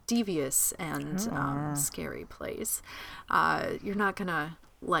a devious and scary place. You're not gonna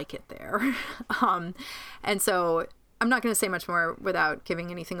like it there. And so I'm not going to say much more without giving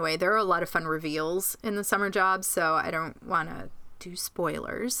anything away. There are a lot of fun reveals in The Summer Job, so I don't want to do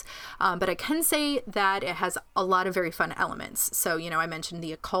spoilers, but I can say that it has a lot of very fun elements. So, you know, I mentioned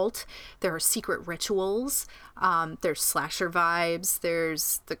the occult. There are secret rituals. There's slasher vibes.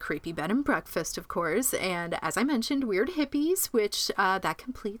 There's the creepy bed and breakfast, of course, and as I mentioned, weird hippies, which that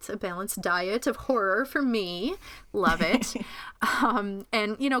completes a balanced diet of horror for me. Love it.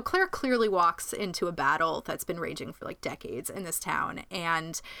 And you know, Claire clearly walks into a battle that's been raging for like decades in this town,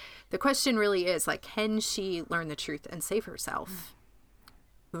 and the question really is, like, can she learn the truth and save herself?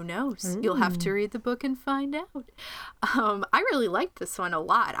 Who knows? You'll have to read the book and find out. I really liked this one a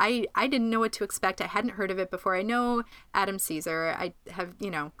lot. I didn't know what to expect. I hadn't heard of it before. I know Adam Caesar. I have,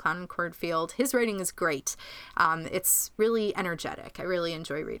 you know, Clown and Cordfield. His writing is great. It's really energetic. I really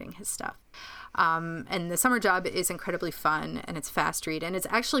enjoy reading his stuff. And The Summer Job is incredibly fun, and it's fast read, and it's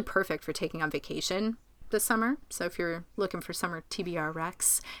actually perfect for taking on vacation this summer. So if you're looking for summer TBR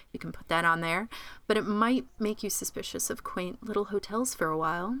recs, you can put that on there. But it might make you suspicious of quaint little hotels for a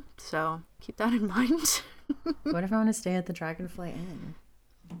while. So keep that in mind. What if I want to stay at the Dragonfly Inn?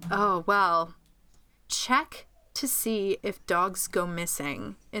 Oh, well, check to see if dogs go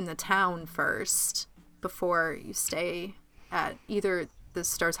missing in the town first before you stay at either the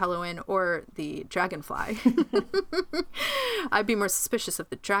Stars Hollow Inn or the Dragonfly. I'd be more suspicious of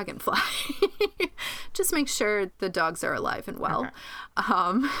the Dragonfly. Just make sure the dogs are alive and well.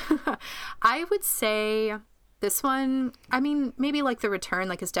 Okay. I would say this one, I mean, maybe like The Return,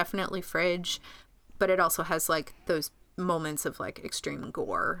 like, is definitely fridge, but it also has like those moments of like extreme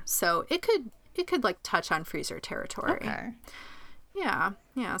gore. So it could like touch on freezer territory. Okay. Yeah.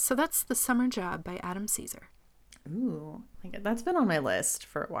 So that's The Summer Job by Adam Caesar. Ooh, like, that's been on my list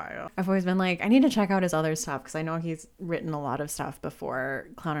for a while. I've always been like, I need to check out his other stuff because I know he's written a lot of stuff before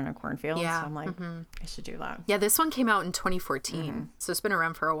Clown in a Cornfield. Yeah. So I'm like, I should do that. Yeah, this one came out in 2014, so it's been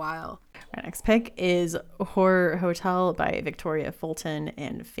around for a while. My next pick is Horror Hotel by Victoria Fulton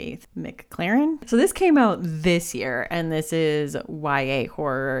and Faith McLaren. So this came out this year, and this is YA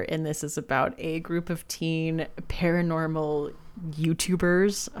horror, and this is about a group of teen paranormal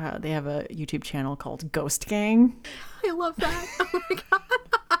YouTubers. They have a YouTube channel called Ghost Gang. I love that. Oh my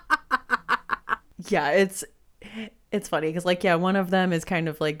god. Yeah, It's funny because, like, yeah, one of them is kind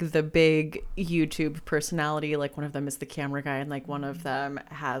of like the big YouTube personality. Like, one of them is the camera guy, and like one of them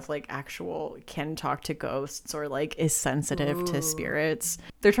has like actual can talk to ghosts or like is sensitive to spirits.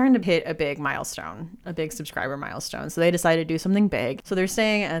 They're trying to hit a big milestone, a big subscriber milestone. So they decided to do something big. So they're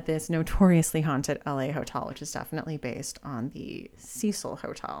staying at this notoriously haunted LA hotel, which is definitely based on the Cecil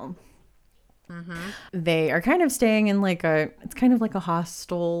Hotel. They are kind of staying in like it's kind of like a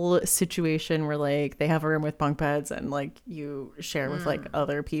hostel situation where like they have a room with bunk beds and like you share with like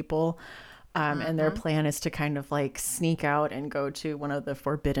other people. And their plan is to kind of like sneak out and go to one of the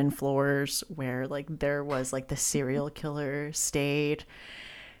forbidden floors where like there was like the serial killer stayed.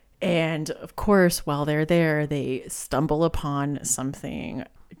 And of course, while they're there, they stumble upon something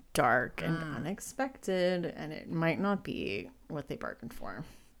dark and unexpected, and it might not be what they bargained for.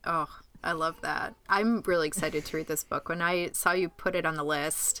 Oh, I love that. I'm really excited to read this book. When I saw you put it on the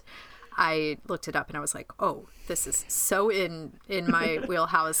list, I looked it up and I was like, oh, this is so in my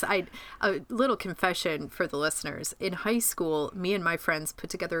wheelhouse. A little confession for the listeners. In high school, me and my friends put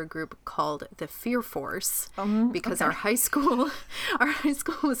together a group called the Fear Force because our high school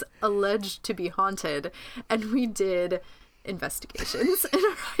was alleged to be haunted, and we did investigations in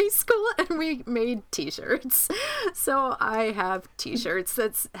our high school, and we made t-shirts. So I have t-shirts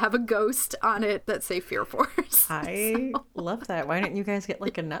that have a ghost on it that say Fear Force. I love that. Why didn't you guys get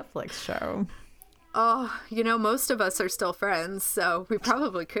like a Netflix show? Oh, most of us are still friends, so we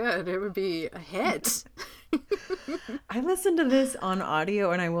probably could. It would be a hit. I listened to this on audio,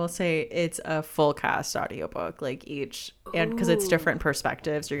 and I will say it's a full cast audiobook, like each, and because it's different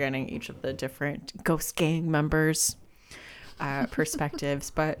perspectives, you're getting each of the different ghost gang members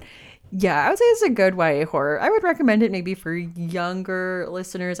perspectives. But yeah, I would say it's a good YA horror. I would recommend it maybe for younger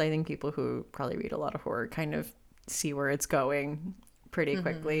listeners. I think people who probably read a lot of horror kind of see where it's going pretty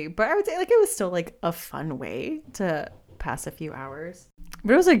quickly. But I would say like it was still like a fun way to pass a few hours.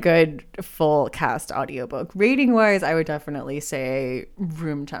 But it was a good full cast audiobook. Rating wise, I would definitely say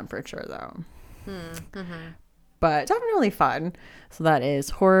room temperature though. But definitely fun. So that is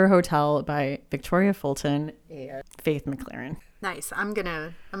Horror Hotel by Victoria Fulton and Faith McLaren. Nice. I'm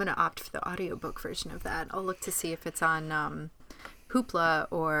gonna opt for the audiobook version of that. I'll look to see if it's on Hoopla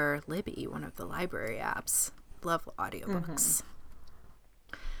or Libby, one of the library apps. Love audiobooks.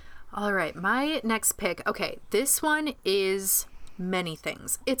 All right, my next pick. Okay, this one is many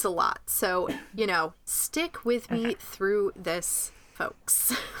things. It's a lot. So, stick with me through this,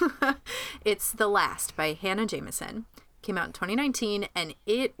 folks. It's The Last by Hannah Jameson. Came out in 2019, and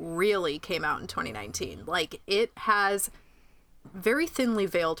it really came out in 2019. Like, it has very thinly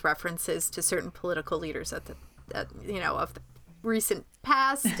veiled references to certain political leaders of the recent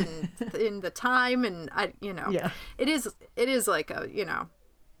past and in the time, and it is like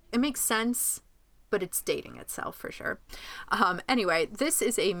it makes sense, but it's dating itself for sure. Anyway, this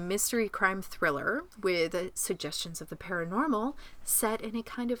is a mystery crime thriller with suggestions of the paranormal set in a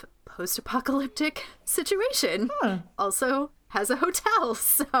kind of post-apocalyptic situation. Also has a hotel,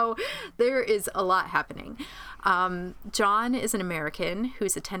 so there is a lot happening. John is an American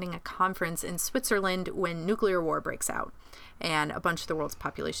who's attending a conference in Switzerland when nuclear war breaks out, and a bunch of the world's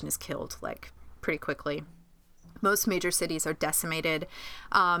population is killed, like, pretty quickly. Most major cities are decimated.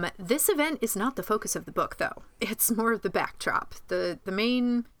 This event is not the focus of the book, though. It's more of the backdrop. The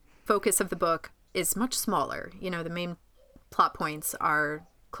main focus of the book is much smaller. The main plot points are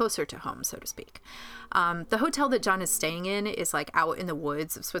closer to home, so to speak. The hotel that John is staying in is like out in the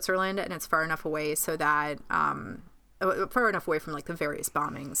woods of Switzerland, and it's far enough away so that far enough away from like the various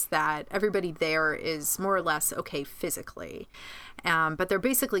bombings that everybody there is more or less okay physically. But they're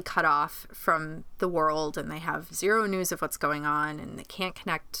basically cut off from the world, and they have zero news of what's going on, and they can't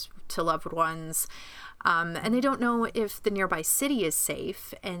connect to loved ones. And they don't know if the nearby city is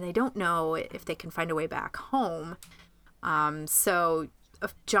safe, and they don't know if they can find a way back home. So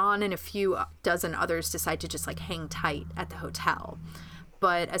John and a few dozen others decide to just like hang tight at the hotel.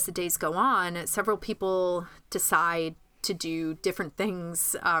 But as the days go on, several people decide to do different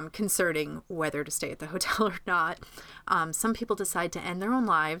things concerning whether to stay at the hotel or not. Some people decide to end their own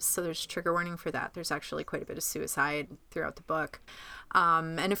lives, so there's trigger warning for that. There's actually quite a bit of suicide throughout the book.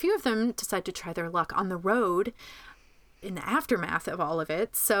 And a few of them decide to try their luck on the road in the aftermath of all of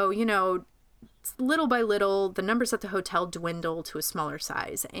it. So, little by little, the numbers at the hotel dwindle to a smaller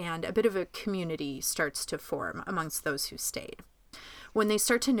size, and a bit of a community starts to form amongst those who stayed. When they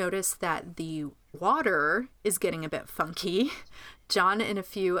start to notice that the water is getting a bit funky, John and a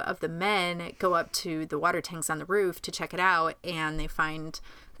few of the men go up to the water tanks on the roof to check it out, and they find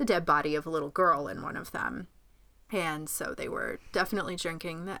the dead body of a little girl in one of them. And so they were definitely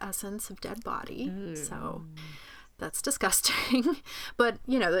drinking the essence of dead body. So that's disgusting. But,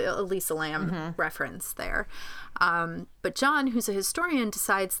 you know, the Elisa Lam reference there. But John, who's a historian,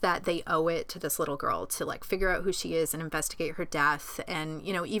 decides that they owe it to this little girl to like figure out who she is and investigate her death. And,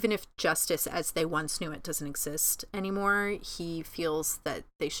 you know, even if justice as they once knew it doesn't exist anymore, he feels that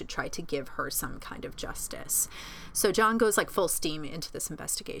they should try to give her some kind of justice. So John goes like full steam into this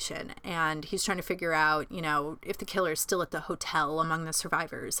investigation, and he's trying to figure out, you know, if the killer is still at the hotel among the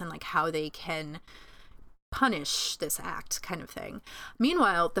survivors and like how they can punish this act, kind of thing.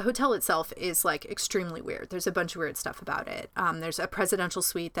 Meanwhile, the hotel itself is like extremely weird. There's a bunch of weird stuff about it. There's a presidential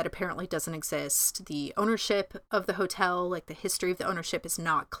suite that apparently doesn't exist. The ownership of the hotel, like the history of the ownership, is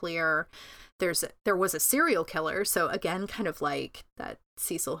not clear. There was a serial killer, so again, kind of like that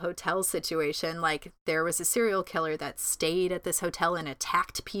Cecil Hotel situation. Like there was a serial killer that stayed at this hotel and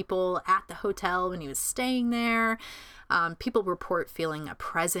attacked people at the hotel when he was staying there. People report feeling a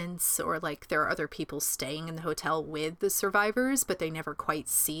presence, or like there are other people staying in the hotel with the survivors, but they never quite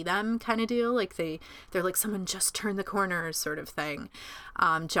see them, kind of deal. Like they're like, someone just turned the corner sort of thing.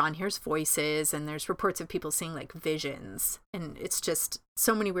 John hears voices, and there's reports of people seeing like visions, and it's just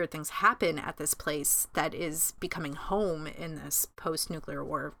so many weird things happen at this place that is becoming home in this post-nuclear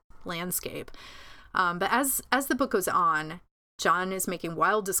war landscape. But as the book goes on, John is making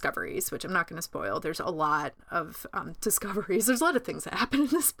wild discoveries, which I'm not going to spoil. There's a lot of discoveries. There's a lot of things that happen in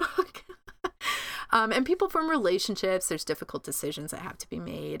this book. And people form relationships. There's difficult decisions that have to be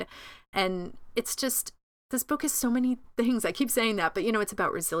made. And it's just, this book is so many things. I keep saying that, but, you know, it's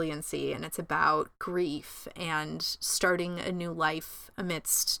about resiliency, and it's about grief and starting a new life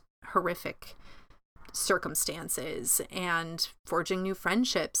amidst horrific circumstances, and forging new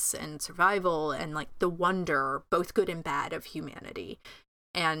friendships, and survival, and like the wonder, both good and bad, of humanity.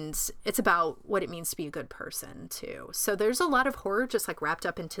 And it's about what it means to be a good person too. So there's a lot of horror just like wrapped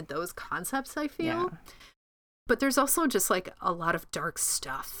up into those concepts, I feel. Yeah. But there's also just like a lot of dark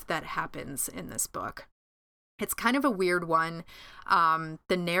stuff that happens in this book. It's kind of a weird one.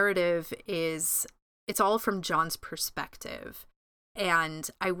 The narrative it's all from John's perspective. And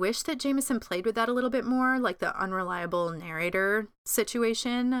I wish that Jameson played with that a little bit more, like the unreliable narrator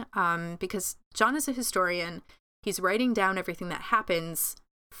situation, because John is a historian. He's writing down everything that happens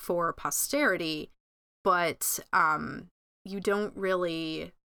for posterity, but you don't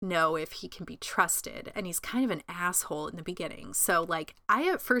really know if he can be trusted, and he's kind of an asshole in the beginning. So like, I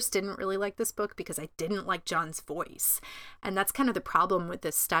at first didn't really like this book because I didn't like John's voice, and that's kind of the problem with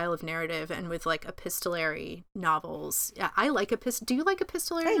this style of narrative and with like epistolary novels. Yeah, I like do you like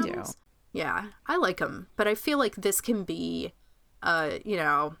epistolary novels? Do. Yeah, I like them, but I feel like this can be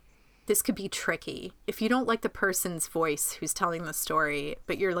this could be tricky if you don't like the person's voice who's telling the story,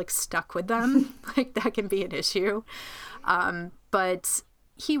 but you're like stuck with them. Like that can be an issue. But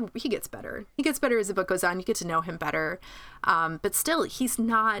he gets better. He gets better as the book goes on. You get to know him better. But still, he's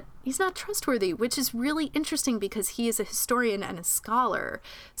not trustworthy, which is really interesting because he is a historian and a scholar.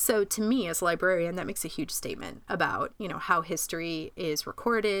 So to me, as a librarian, that makes a huge statement about, you know, how history is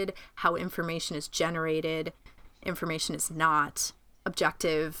recorded, how information is generated. Information is not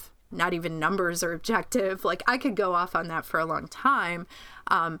objective. Not even numbers are objective. Like, I could go off on that for a long time.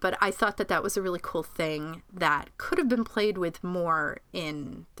 But I thought that was a really cool thing that could have been played with more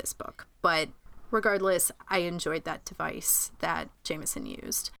in this book. But regardless, I enjoyed that device that Jameson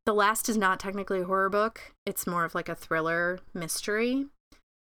used. The Last is not technically a horror book. It's more of like a thriller mystery.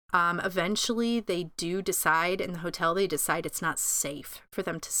 Eventually, they do decide in the hotel, it's not safe for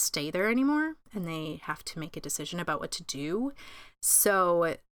them to stay there anymore. And they have to make a decision about what to do.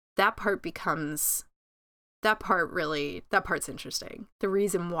 So that part's interesting. The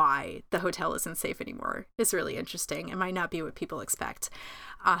reason why the hotel isn't safe anymore is really interesting. It might not be what people expect.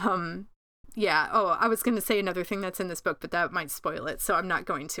 Yeah. Oh, I was going to say another thing that's in this book, but that might spoil it. So I'm not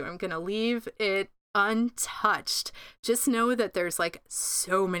going to. I'm going to leave it untouched. Just know that there's like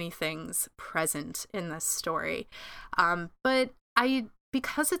so many things present in this story. But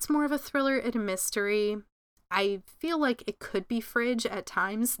because it's more of a thriller and a mystery, I feel like it could be fridge at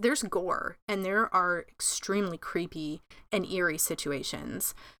times. There's gore, and there are extremely creepy and eerie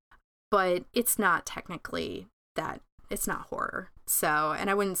situations, but it's not technically that. It's not horror. So, and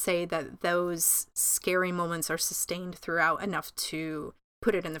I wouldn't say that those scary moments are sustained throughout enough to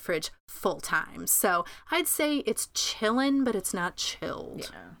put it in the fridge full time. So I'd say it's chillin', but it's not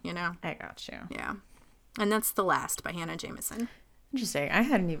chilled. Yeah. You know? I got you. Yeah. And that's The Last by Hannah Jameson. Interesting. I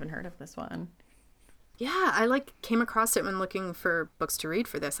hadn't even heard of this one. Yeah, I came across it when looking for books to read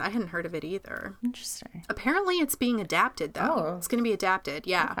for this. I hadn't heard of it either. Interesting. Apparently it's being adapted, though. Oh. It's going to be adapted,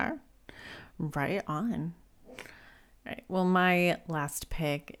 yeah. Okay. Right on. Right. Well, my last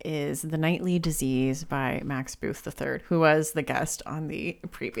pick is The Nightly Disease by Max Booth III, who was the guest on the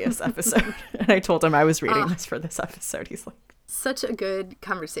previous episode. And I told him I was reading this for this episode. He's like, such a good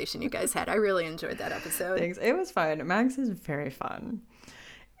conversation you guys had. I really enjoyed that episode. thanks. It was fun. Max is very fun.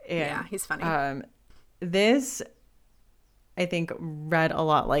 And, yeah, he's funny. This, I think, read a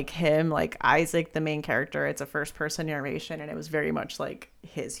lot like him, like Isaac, the main character. It's a first person narration, and it was very much like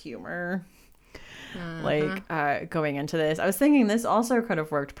his humor. Going into this, I was thinking this also could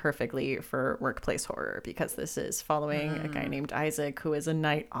have worked perfectly for workplace horror, because this is following a guy named Isaac who is a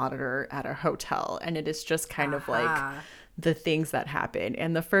night auditor at a hotel, and it is just kind of like the things that happen.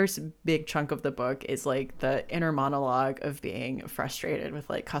 And the first big chunk of the book is like the inner monologue of being frustrated with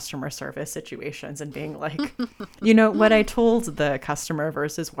like customer service situations and being like, you know, what I told the customer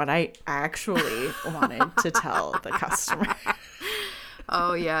versus what I actually wanted to tell the customer.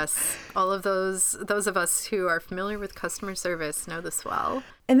 Oh, yes. All of those of us who are familiar with customer service know this well.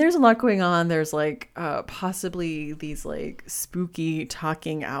 And there's a lot going on. There's like possibly these like spooky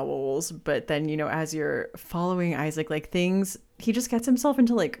talking owls. But then, you know, as you're following Isaac, like things, he just gets himself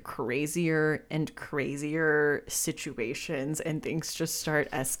into like crazier and crazier situations, and things just start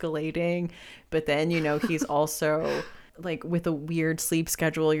escalating. But then, you know, he's also like with a weird sleep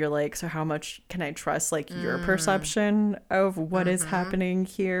schedule. You're like, so how much can I trust like your perception of what is happening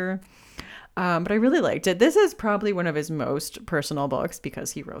here? But I really liked it. This is probably one of his most personal books,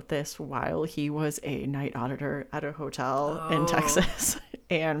 because he wrote this while he was a night auditor at a hotel in Texas.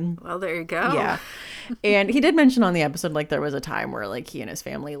 And well, there you go. Yeah. And he did mention on the episode, like, there was a time where like he and his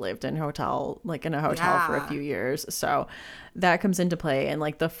family lived in a hotel for a few years. So that comes into play. And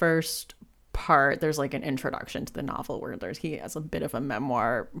like the first part, there's like an introduction to the novel where he has a bit of a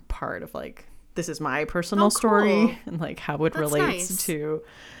memoir part of like, this is my personal story and like how it relates to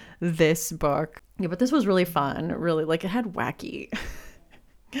this book. Yeah, but this was really fun. Really, like, it had wacky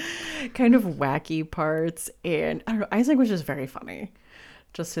kind of wacky parts, and I don't know, Isaac was just very funny.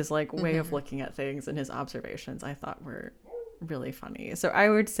 Just his like way of looking at things and his observations I thought were really funny. So I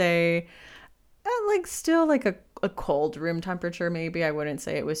would say like still like a cold room temperature maybe. I wouldn't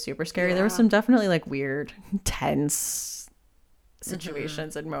say it was super scary. Yeah. There was some definitely like weird, tense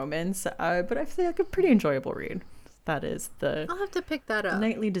situations and moments, but I feel like a pretty enjoyable read. That is I'll have to pick that up.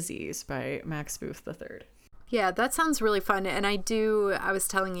 Nightly Disease by Max Booth III. Yeah, that sounds really fun. And I was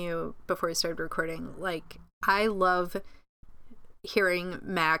telling you before we started recording, like, I love hearing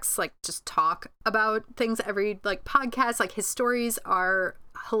Max like just talk about things every like podcast. Like, his stories are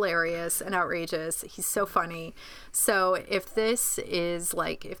hilarious and outrageous. He's so funny. So if this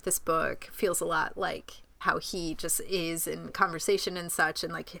book feels a lot like how he just is in conversation and such,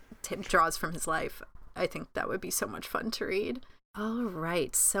 and like draws from his life, I think that would be so much fun to read. All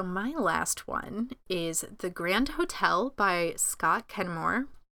right, so my last one is The Grand Hotel by Scott Kenmore,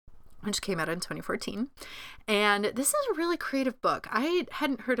 which came out in 2014. And this is a really creative book. I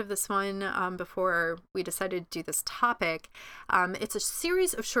hadn't heard of this one before we decided to do this topic. It's a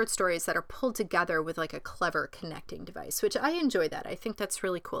series of short stories that are pulled together with like a clever connecting device, which I enjoy that. I think that's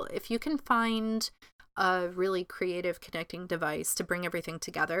really cool. If you can find a really creative connecting device to bring everything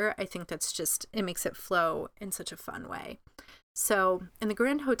together, I think it makes it flow in such a fun way. So in the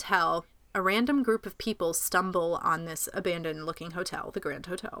Grand Hotel, a random group of people stumble on this abandoned looking hotel, the Grand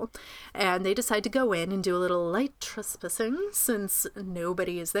Hotel, and they decide to go in and do a little light trespassing since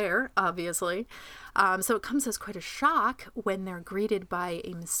nobody is there, obviously. So it comes as quite a shock when they're greeted by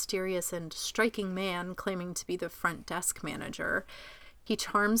a mysterious and striking man claiming to be the front desk manager. He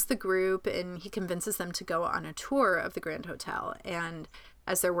charms the group and he convinces them to go on a tour of the Grand Hotel. And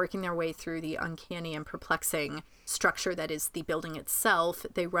as they're working their way through the uncanny and perplexing structure that is the building itself,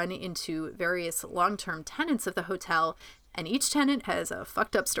 they run into various long-term tenants of the hotel, and each tenant has a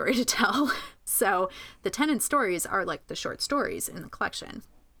fucked up story to tell. So the tenant stories are like the short stories in the collection,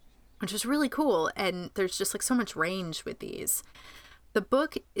 which is really cool. And there's just like so much range with these. The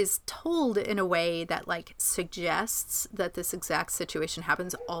book is told in a way that like suggests that this exact situation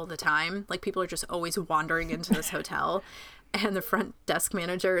happens all the time. Like, people are just always wandering into this hotel, and the front desk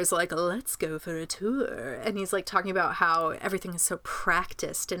manager is like, let's go for a tour. And he's like talking about how everything is so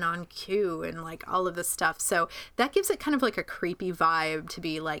practiced and on cue and like all of this stuff. So that gives it kind of like a creepy vibe to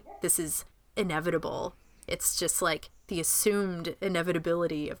be like, this is inevitable. It's just like the assumed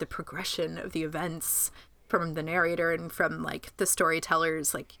inevitability of the progression of the events from the narrator and from like the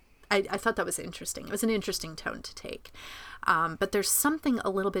storytellers. Like, I thought that was interesting. It was an interesting tone to take. But there's something a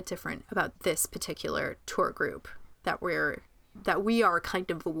little bit different about this particular tour group that we are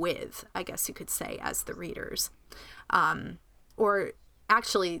kind of with, I guess you could say, as the readers. Or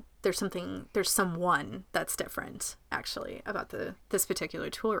actually, there's someone that's different actually about this particular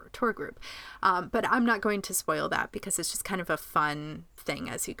tour group. But I'm not going to spoil that because it's just kind of a fun thing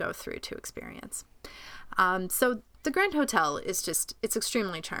as you go through to experience. So the Grand Hotel is it's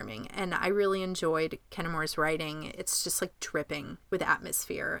extremely charming, and I really enjoyed Kennemore's writing. It's just like dripping with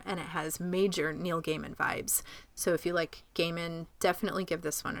atmosphere, and it has major Neil Gaiman vibes. So if you like Gaiman, definitely give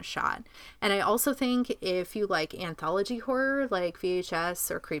this one a shot. And I also think if you like anthology horror like VHS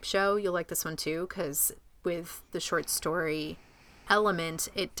or Creepshow, you'll like this one too, because with the short story element,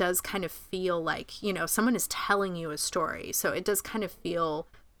 it does kind of feel like, you know, someone is telling you a story. So it does kind of feel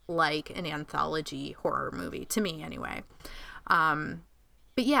like an anthology horror movie to me anyway. But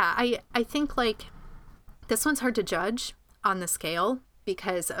yeah, I think like this one's hard to judge on the scale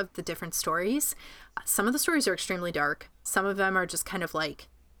because of the different stories. Some of the stories are extremely dark. Some of them are just kind of like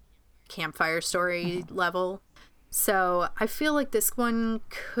campfire story level. So I feel like this one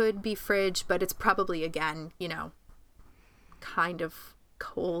could be fridge, but it's probably, again, you know, kind of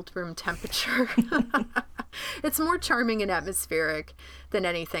cold room temperature. It's more charming and atmospheric than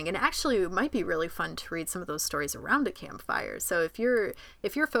anything, and actually it might be really fun to read some of those stories around a campfire. So if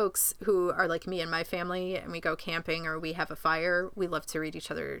you're folks who are like me and my family and we go camping or we have a fire, we love to read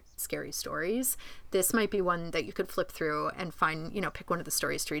each other scary stories. This might be one that you could flip through and find, you know, pick one of the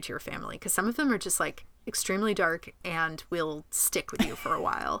stories to read to your family, because some of them are just like extremely dark and will stick with you for a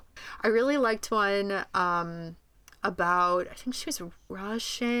while. I really liked one about, I think she was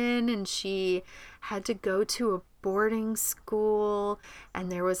Russian, and she had to go to a boarding school,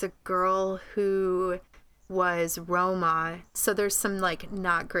 and there was a girl who was Roma. So there's some like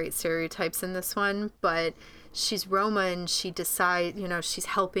not great stereotypes in this one, but she's Roma, and she decides, you know, she's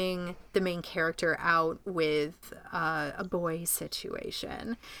helping the main character out with a boy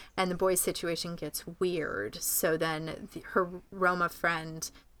situation, and the boy situation gets weird. So then her Roma friend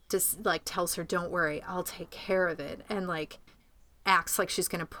just like tells her, don't worry, I'll take care of it, and like acts like she's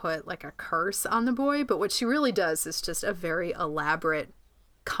gonna put like a curse on the boy, but what she really does is just a very elaborate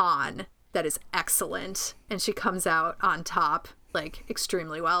con that is excellent, and she comes out on top like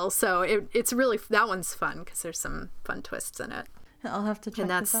extremely well. So it's really, that one's fun because there's some fun twists in it. I'll have to check and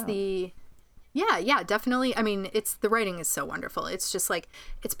that's this out. Yeah, definitely. I mean, the writing is so wonderful. It's just like,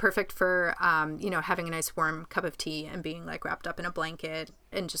 it's perfect for, you know, having a nice warm cup of tea and being like wrapped up in a blanket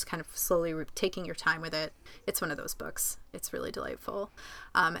and just kind of slowly taking your time with it. It's one of those books. It's really delightful.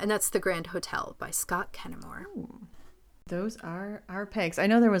 And that's The Grand Hotel by Scott Kennemore. Ooh. Those are our picks. I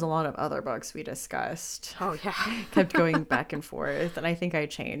know there was a lot of other books we discussed. Oh, yeah. Kept going back and forth, and I think I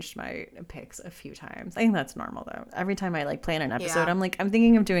changed my picks a few times. I think that's normal, though. Every time I like plan an episode, Yeah. I'm like, I'm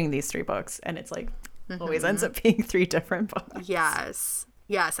thinking of doing these 3 books, and it's like always ends up being 3 different books. Yes.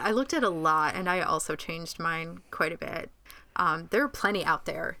 I looked at a lot, and I also changed mine quite a bit. There are plenty out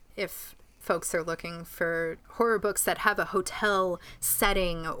there if folks are looking for horror books that have a hotel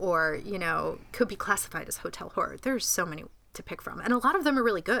setting or, you know, could be classified as hotel horror. There's so many to pick from, and a lot of them are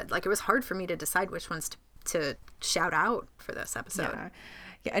really good. Like, it was hard for me to decide which ones to shout out for this episode.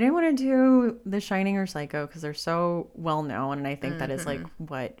 Yeah, I didn't want to do The Shining or Psycho because they're so well known, and I think that is like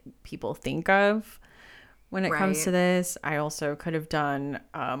what people think of when it comes to this. I also could have done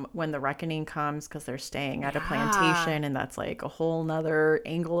When the Reckoning Comes, because they're staying at a plantation, and that's like a whole nother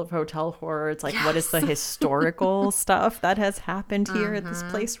angle of hotel horror. It's like, what is the historical stuff that has happened here at this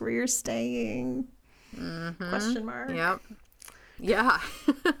place where you're staying? Question mark. Yep. Yeah.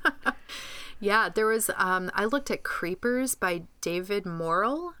 Yeah, there was, I looked at Creepers by David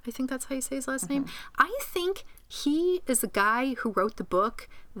Morrell. I think that's how you say his last name. I think he is the guy who wrote the book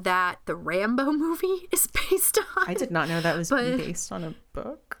that the Rambo movie is based on. I did not know that was based on a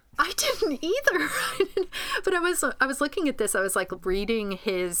book. I didn't either. But I was looking at this. I was like reading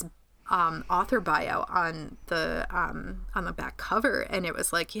his author bio on the back cover, and it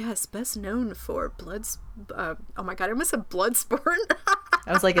was like, yes, best known for oh my god, I almost said Bloodsport.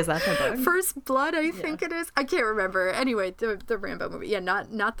 I was like, is that the book? First Blood, I think it is. I can't remember. Anyway, the Rambo movie. Yeah,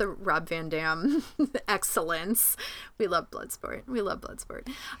 not the Rob Van Dam excellence. We love Bloodsport.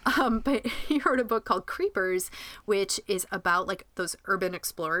 But he wrote a book called Creepers, which is about like those urban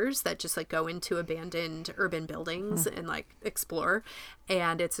explorers that just like go into abandoned urban buildings and like explore.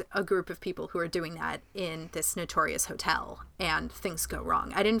 And it's a group of people who are doing that in this notorious hotel, and things go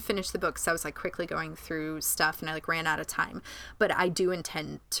wrong. I didn't finish the book, so I was like quickly going through stuff, and I like ran out of time. But I do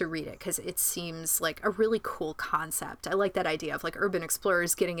intend to read it because it seems like a really cool concept. I like that idea of like urban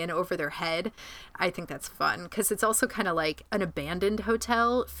explorers getting in over their head. I think that's fun because it's also kind of like an abandoned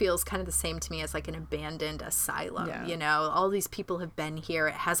hotel feels kind of the same to me as like an abandoned asylum. Yeah. You know, all these people have been here.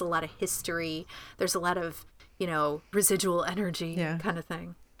 It has a lot of history. There's a lot of, you know, residual energy kind of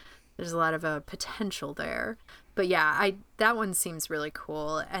thing. there's a lot of potential there. But yeah, that one seems really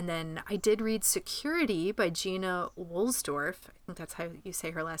cool. And then I did read Security by Gina Woolsdorf. I think that's how you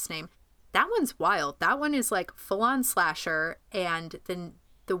say her last name. That one's wild. That one is like full on slasher, and then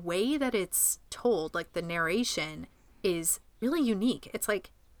the way that it's told, like the narration, is really unique. It's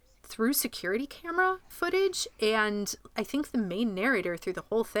like through security camera footage, and I think the main narrator through the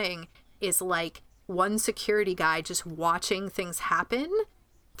whole thing is like one security guy just watching things happen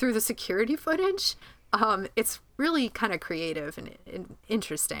through the security footage. It's really kind of creative and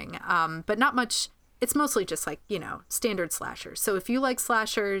interesting, but not much. It's mostly just like, standard slashers. So if you like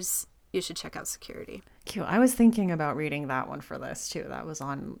slashers, you should check out Security. Cute. I was thinking about reading that one for this too. That was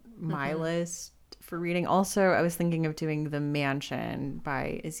on my list for reading. Also, I was thinking of doing The Mansion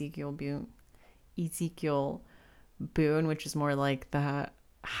by Ezekiel Boone, which is more like the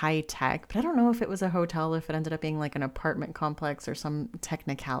high tech, but I don't know if it was a hotel, if it ended up being like an apartment complex or some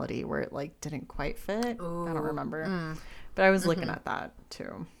technicality where it like didn't quite fit. Ooh. I don't remember. But I was looking at that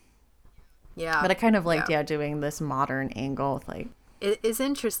too. Yeah. But I kind of liked, doing this modern angle with like, it is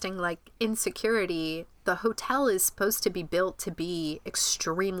interesting, like in Security, the hotel is supposed to be built to be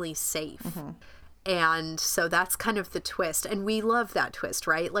extremely safe. And so that's kind of the twist. And we love that twist,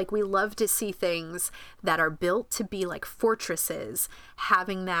 right? Like we love to see things that are built to be like fortresses,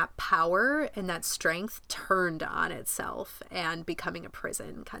 having that power and that strength turned on itself and becoming a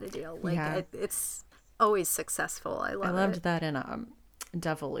prison kind of deal. Like it's always successful. I loved it. That in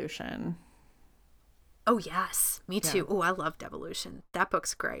Devolution. Oh, yes. Me too. Oh, I love Devolution. That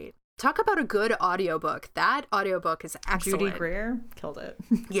book's great. Talk about a good audiobook. That audiobook is excellent. Judy Greer killed it.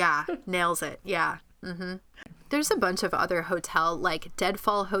 Yeah, nails it. Yeah. There's a bunch of other like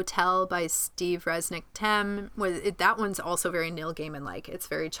Deadfall Hotel by Steve Resnick Tem. That one's also very Neil Gaiman-like. It's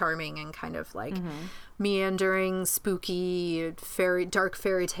very charming and kind of like meandering, spooky, dark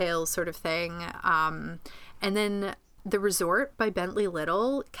fairy tale sort of thing. And then The Resort by Bentley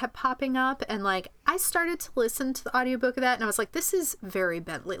Little kept popping up, and like I started to listen to the audiobook of that, and I was like, this is very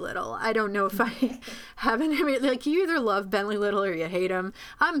Bentley Little. I don't know if I haven't, like, you either love Bentley Little or you hate him.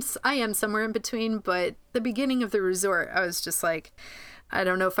 I am somewhere in between, but the beginning of The Resort, I was just like, I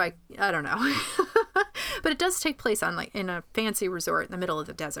don't know. But it does take place on like in a fancy resort in the middle of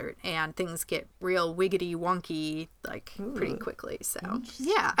the desert, and things get real wiggity wonky like pretty quickly. So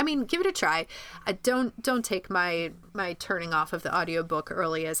yeah, I mean, give it a try. I don't take my turning off of the audiobook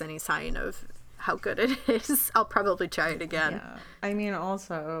early as any sign of how good it is. I'll probably try it again. Yeah. I mean,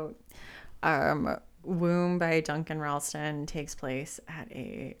 also Womb by Duncan Ralston takes place at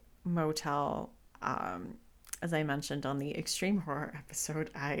a motel. As I mentioned on the extreme horror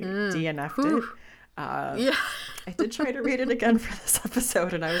episode, I DNF'd it. I did try to read it again for this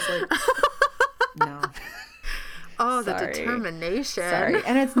episode, and I was like, no. Oh, the determination. Sorry.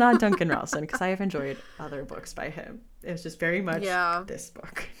 And it's not Duncan Ralston, because I have enjoyed other books by him. It was just very much this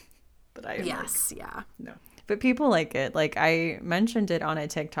book that I no. But people like it. Like, I mentioned it on a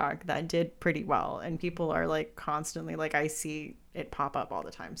TikTok that did pretty well, and people are like constantly like, I see it pop up all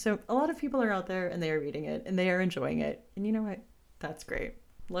the time. So a lot of people are out there and they are reading it and they are enjoying it. And you know what? That's great.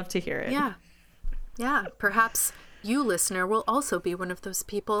 Love to hear it. Yeah. Perhaps you, listener, will also be one of those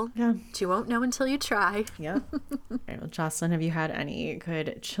people. Yeah. But you won't know until you try. Yeah. All right, well, Jocelyn, have you had any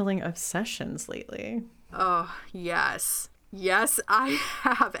good chilling obsessions lately? Oh, yes. Yes, I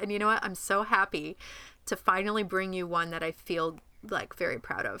have. And you know what? I'm so happy to finally bring you one that I feel like very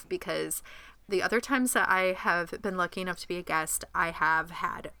proud of, because the other times that I have been lucky enough to be a guest, I have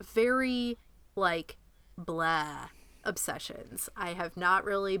had very like blah obsessions. I have not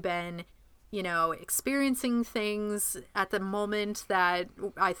really been, experiencing things at the moment that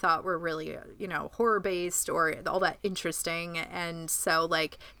I thought were really, horror based or all that interesting. And so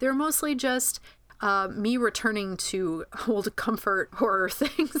like they're mostly just me returning to old comfort horror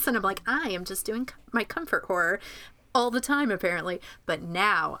things. And I'm like, I am just doing my comfort horror all the time, apparently. But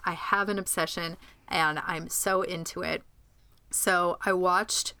now I have an obsession and I'm so into it. So I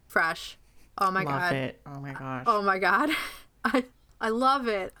watched Fresh. Oh my God. Love it. Oh my gosh. Oh my God. I love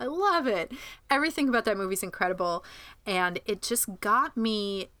it. I love it. Everything about that movie is incredible. And it just got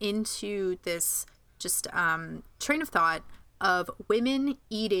me into this just train of thought of women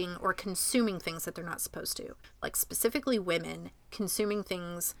eating or consuming things that they're not supposed to. Like specifically women consuming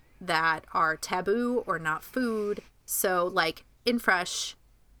things that are taboo or not food. So like in Fresh,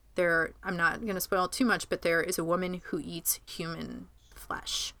 I'm not going to spoil too much, but there is a woman who eats human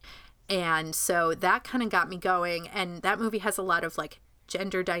flesh. And so that kind of got me going. And that movie has a lot of like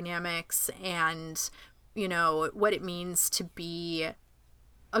gender dynamics and, what it means to be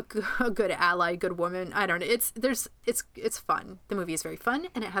a good ally, good woman. I don't know. It's fun. The movie is very fun,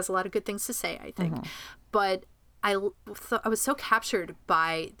 and it has a lot of good things to say, I think. But I was so captured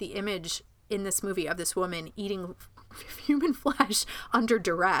by the image in this movie of this woman eating human flesh under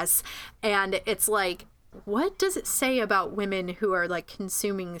duress, and it's like, what does it say about women who are like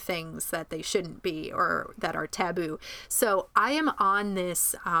consuming things that they shouldn't be or that are taboo? So I am on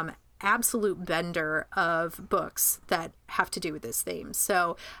this absolute bender of books that have to do with this theme.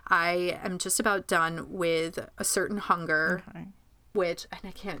 So I am just about done with A Certain Hunger. Okay. Which, and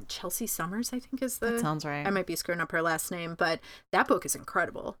I can't, Chelsea Summers, I think is the... That sounds right. I might be screwing up her last name, but that book is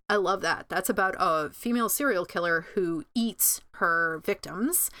incredible. I love that. That's about a female serial killer who eats her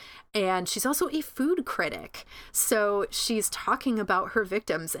victims, and she's also a food critic. So she's talking about her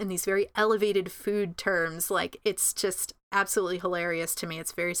victims in these very elevated food terms. Like, it's just absolutely hilarious to me.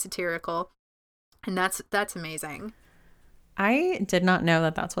 It's very satirical, and that's amazing. I did not know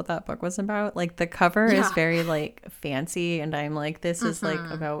that that's what that book was about. Like, the cover is very like fancy, and I'm like, this is like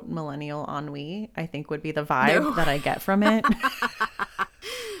about millennial ennui, I think would be the vibe that I get from it.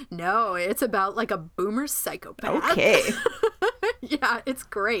 No, it's about like a boomer psychopath. Okay. Yeah, it's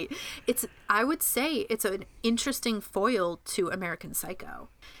great. I would say it's an interesting foil to American Psycho.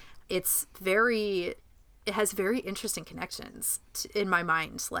 It has very interesting connections in my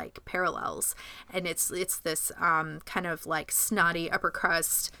mind, like parallels. And it's this kind of like snotty upper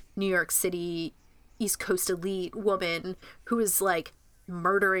crust New York City East Coast elite woman who is like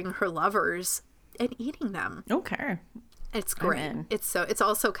murdering her lovers and eating them. Okay. It's great. It's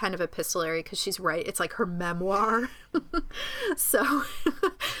also kind of epistolary because she's right. It's like her memoir. So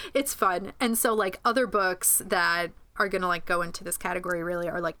it's fun. And so like other books that are going to like go into this category really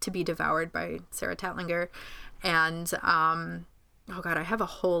are like To Be Devoured by Sarah Tatlinger. And oh god, I have a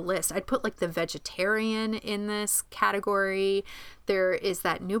whole list. I'd put like The Vegetarian in this category. There is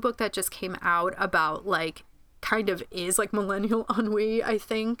that new book that just came out about like kind of is like millennial ennui, I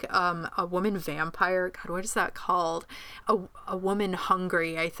think. A woman vampire. God, what is that called? A woman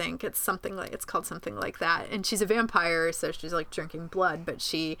hungry, I think. It's called something like that. And she's a vampire, so she's like drinking blood, but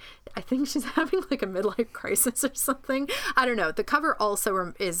I think she's having like a midlife crisis or something. I don't know. The cover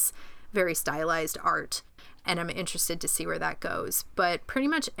also is very stylized art, and I'm interested to see where that goes. But pretty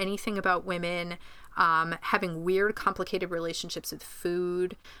much anything about women having weird, complicated relationships with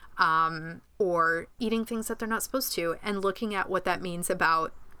food, or eating things that they're not supposed to, and looking at what that means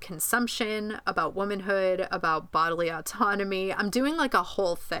about consumption, about womanhood, about bodily autonomy. I'm doing like a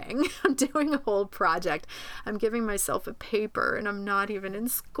whole thing. I'm doing a whole project. I'm giving myself a paper, and I'm not even in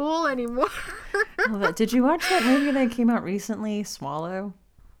school anymore. Did you watch that movie that came out recently, Swallow?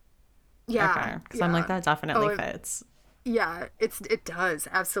 Yeah. Okay. Because I'm like, that definitely fits. Yeah, it does.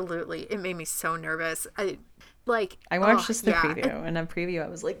 Absolutely. It made me so nervous. I watched just the preview, and a preview I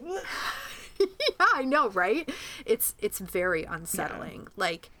was like, yeah, I know, right? It's very unsettling. Yeah.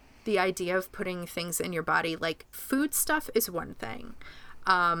 Like the idea of putting things in your body, like food stuff is one thing.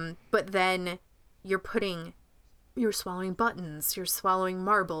 But then you're swallowing buttons, you're swallowing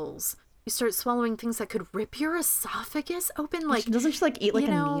marbles. You start swallowing things that could rip your esophagus open. Like, doesn't she like eat like a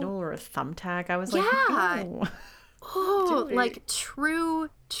needle or a thumbtack? I was like, yeah. Oh, like true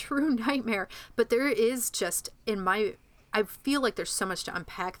nightmare. But there is just I feel like there's so much to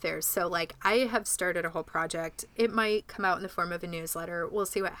unpack there. So like I have started a whole project. It might come out in the form of a newsletter. We'll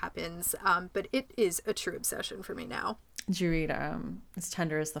see what happens. But it is a true obsession for me now. Did you read As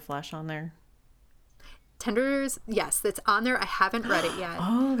Tender as the Flesh on there? Tenders, yes, that's on there. I haven't read it yet.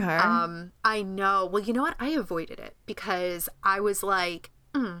 Oh, okay. I know. Well, you know what? I avoided it because I was like,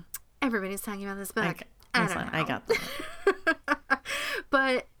 everybody's talking about this book. I got that.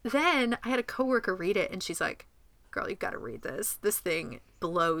 But then I had a coworker read it, and she's like, girl, you got to read this. This thing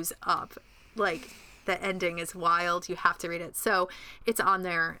blows up. Like, the ending is wild. You have to read it. So it's on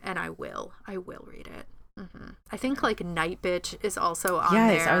there, and I will read it. Mm-hmm. I think like Night Bitch is also on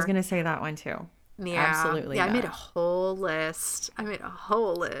there. Yes, I was going to say that one too. Yeah, absolutely. Yeah, I made a whole list.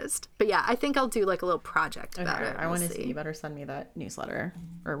 But yeah, I think I'll do like a little project about it. I want to see. You better send me that newsletter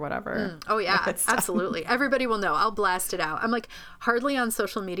or whatever. Oh yeah, absolutely. Everybody will know. I'll blast it out. I'm like hardly on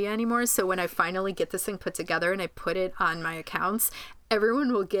social media anymore, so when I finally get this thing put together and I put it on my accounts,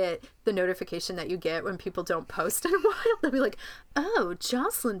 everyone will get the notification that you get when people don't post in a while. They'll be like, oh,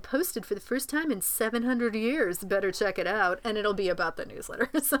 Jocelyn posted for the first time in 700 years. Better check it out. And it'll be about the newsletter.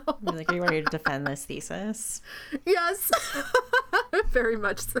 So you're like, are you ready to defend this thesis? Yes. Very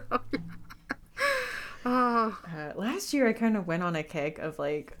much so. Last year, I kind of went on a kick of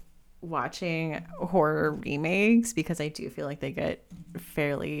like watching horror remakes because I do feel like they get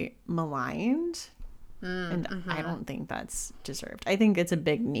fairly maligned. And I don't think that's deserved. I think it's a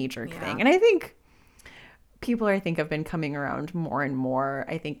big knee-jerk thing. And I think people, I think, have been coming around more and more.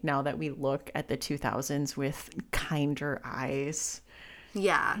 I think now that we look at the 2000s with kinder eyes.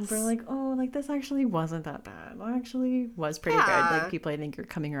 Yeah. And we're like, oh, like this actually wasn't that bad. It actually was pretty good. Like people, I think, are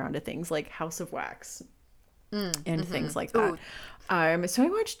coming around to things like House of Wax and things like that. So I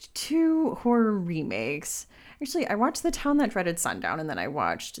watched 2 horror remakes. Actually, I watched The Town That Dreaded Sundown, and then I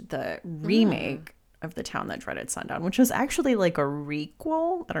watched the remake of The Town That Dreaded Sundown, which was actually like a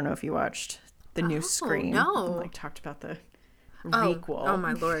requel. I don't know if you watched the new Scream. No. And, like, talked about the requel. Oh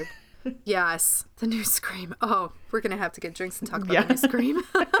my Lord. Yes, the new Scream. Oh, we're going to have to get drinks and talk about the new Scream.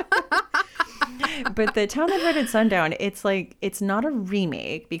 But The Town That Dreaded Sundown, it's like, it's not a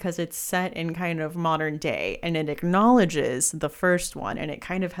remake because it's set in kind of modern day, and it acknowledges the first one, and it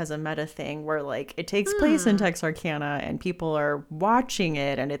kind of has a meta thing where like it takes place in Texarkana and people are watching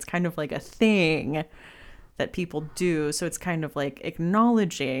it, and it's kind of like a thing that people do. So it's kind of like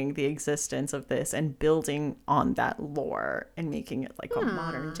acknowledging the existence of this and building on that lore and making it like a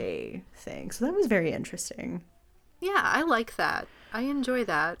modern day thing. So that was very interesting. Yeah, I like that. I enjoy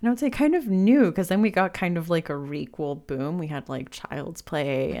that. And I would say kind of new, because then we got kind of like a requel boom. We had like Child's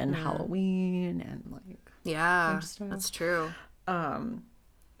Play and Halloween and like that's true.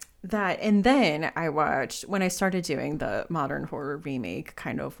 That, and then I watched, when I started doing the modern horror remake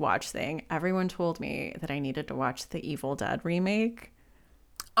kind of watch thing, everyone told me that I needed to watch the Evil Dead remake.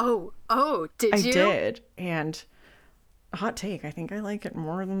 Oh, did you? I did. And hot take, I think I like it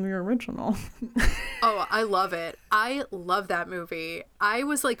more than the original. Oh, I love it. I love that movie. I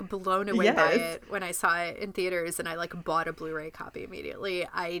was like blown away by it when I saw it in theaters, and I like bought a Blu-ray copy immediately.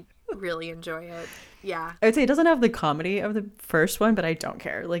 I really enjoy it. Yeah. I would say it doesn't have the comedy of the first one, but I don't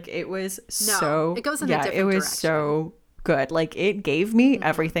care. Like it was it goes in a different it was direction. So good. Like it gave me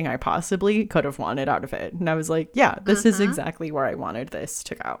everything I possibly could have wanted out of it. And I was like, yeah, this is exactly where I wanted this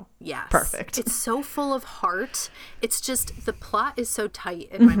to go. Yes. Perfect. It's so full of heart. It's just the plot is so tight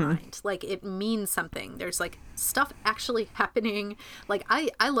in my mind. Like it means something. There's like stuff actually happening. Like I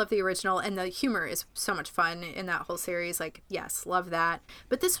love the original, and the humor is so much fun in that whole series. Like, yes, love that.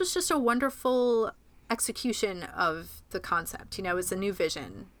 But this was just a wonderful execution of the concept. You know, it's a new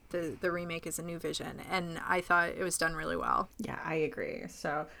vision. The remake is a new vision, and I thought it was done really well. Yeah, I agree.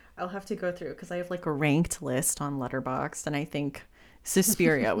 So I'll have to go through, because I have like a ranked list on Letterboxd, and I think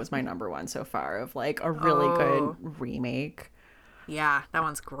Suspiria was my number one so far of like a really good remake. Yeah, that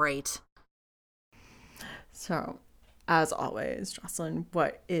one's great. So, as always, Jocelyn,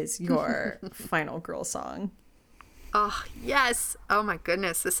 what is your final girl song? Oh, yes. Oh, my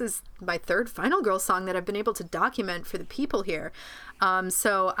goodness. This is my third Final Girl song that I've been able to document for the people here.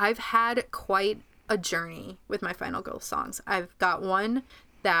 So I've had quite a journey with my Final Girl songs. I've got one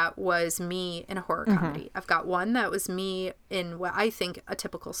that was me in a horror comedy. I've got one that was me in what I think a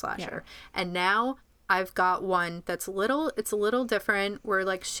typical slasher. Yeah. And now I've got one that's a little different. We're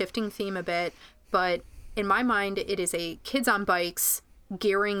like shifting theme a bit, but in my mind, it is a kids on bikes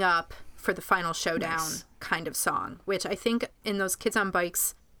gearing up for the final showdown kind of song, which I think in those kids on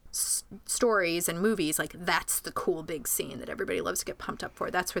bikes stories and movies, like that's the cool big scene that everybody loves to get pumped up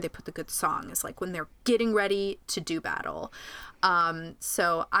for. That's where they put the good song, is like when they're getting ready to do battle.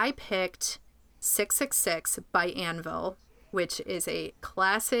 So I picked 666 by Anvil, which is a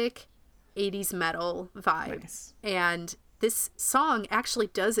classic 80s metal vibe. Nice. And this song actually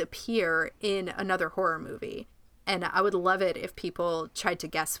does appear in another horror movie. And I would love it if people tried to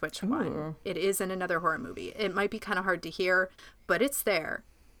guess which one. It is in another horror movie. It might be kind of hard to hear, but it's there.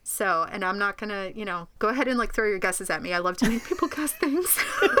 So, and I'm not going to, go ahead and like throw your guesses at me. I love to make people guess things.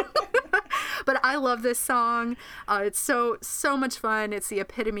 But I love this song. It's so much fun. It's the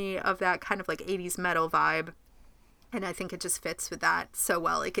epitome of that kind of like 80s metal vibe. And I think it just fits with that so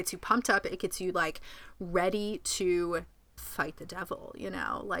well. It gets you pumped up. It gets you like ready to fight the devil,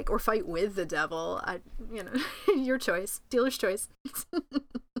 like, or fight with the devil. Your choice, dealer's choice.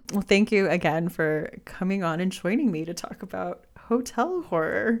 Well, thank you again for coming on and joining me to talk about hotel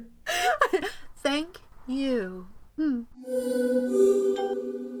horror. Thank you.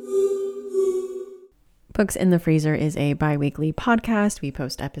 Books in the Freezer is a bi-weekly podcast. We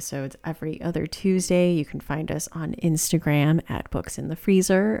post episodes every other Tuesday. You can find us on Instagram at Books in the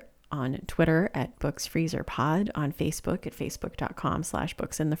Freezer, on Twitter at BooksFreezerPod, on Facebook at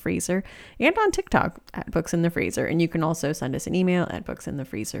facebook.com/booksinthefreezer, and on TikTok at booksinthefreezer. And you can also send us an email at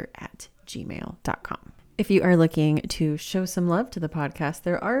booksinthefreezer@gmail.com. If you are looking to show some love to the podcast,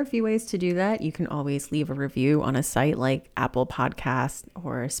 there are a few ways to do that. You can always leave a review on a site like Apple Podcasts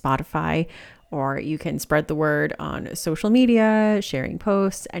or Spotify, or you can spread the word on social media, sharing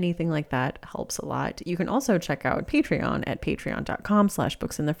posts, anything like that helps a lot. You can also check out Patreon at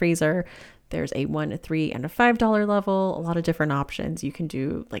patreon.com/booksinthefreezer. There's a $1, $3, and a $5 level, a lot of different options. You can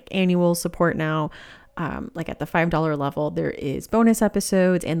do like annual support now. Like at the $5 level, there is bonus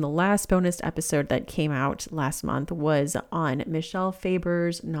episodes, and the last bonus episode that came out last month was on Michelle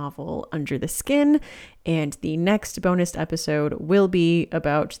Faber's novel Under the Skin, and the next bonus episode will be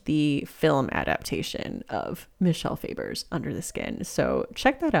about the film adaptation of Michelle Faber's Under the Skin. So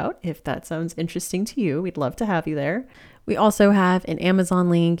check that out if that sounds interesting to you. We'd love to have you there. We also have an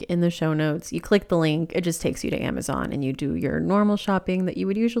Amazon link in the show notes. You click the link, it just takes you to Amazon, and you do your normal shopping that you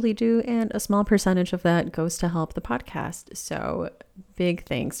would usually do, and a small percentage of that goes to help the podcast. So big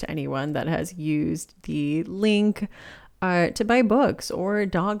thanks to anyone that has used the link to buy books or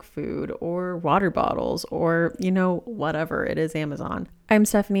dog food or water bottles or, whatever it is, Amazon. I'm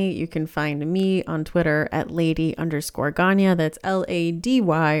Stephanie. You can find me on Twitter at lady_gagnon. That's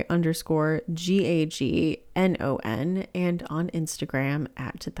LADY_GAGNON, and on Instagram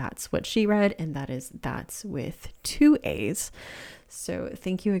at That's What She Read, and that's with 2 A's. So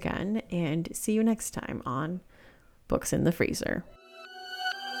thank you again, and see you next time on Books in the Freezer.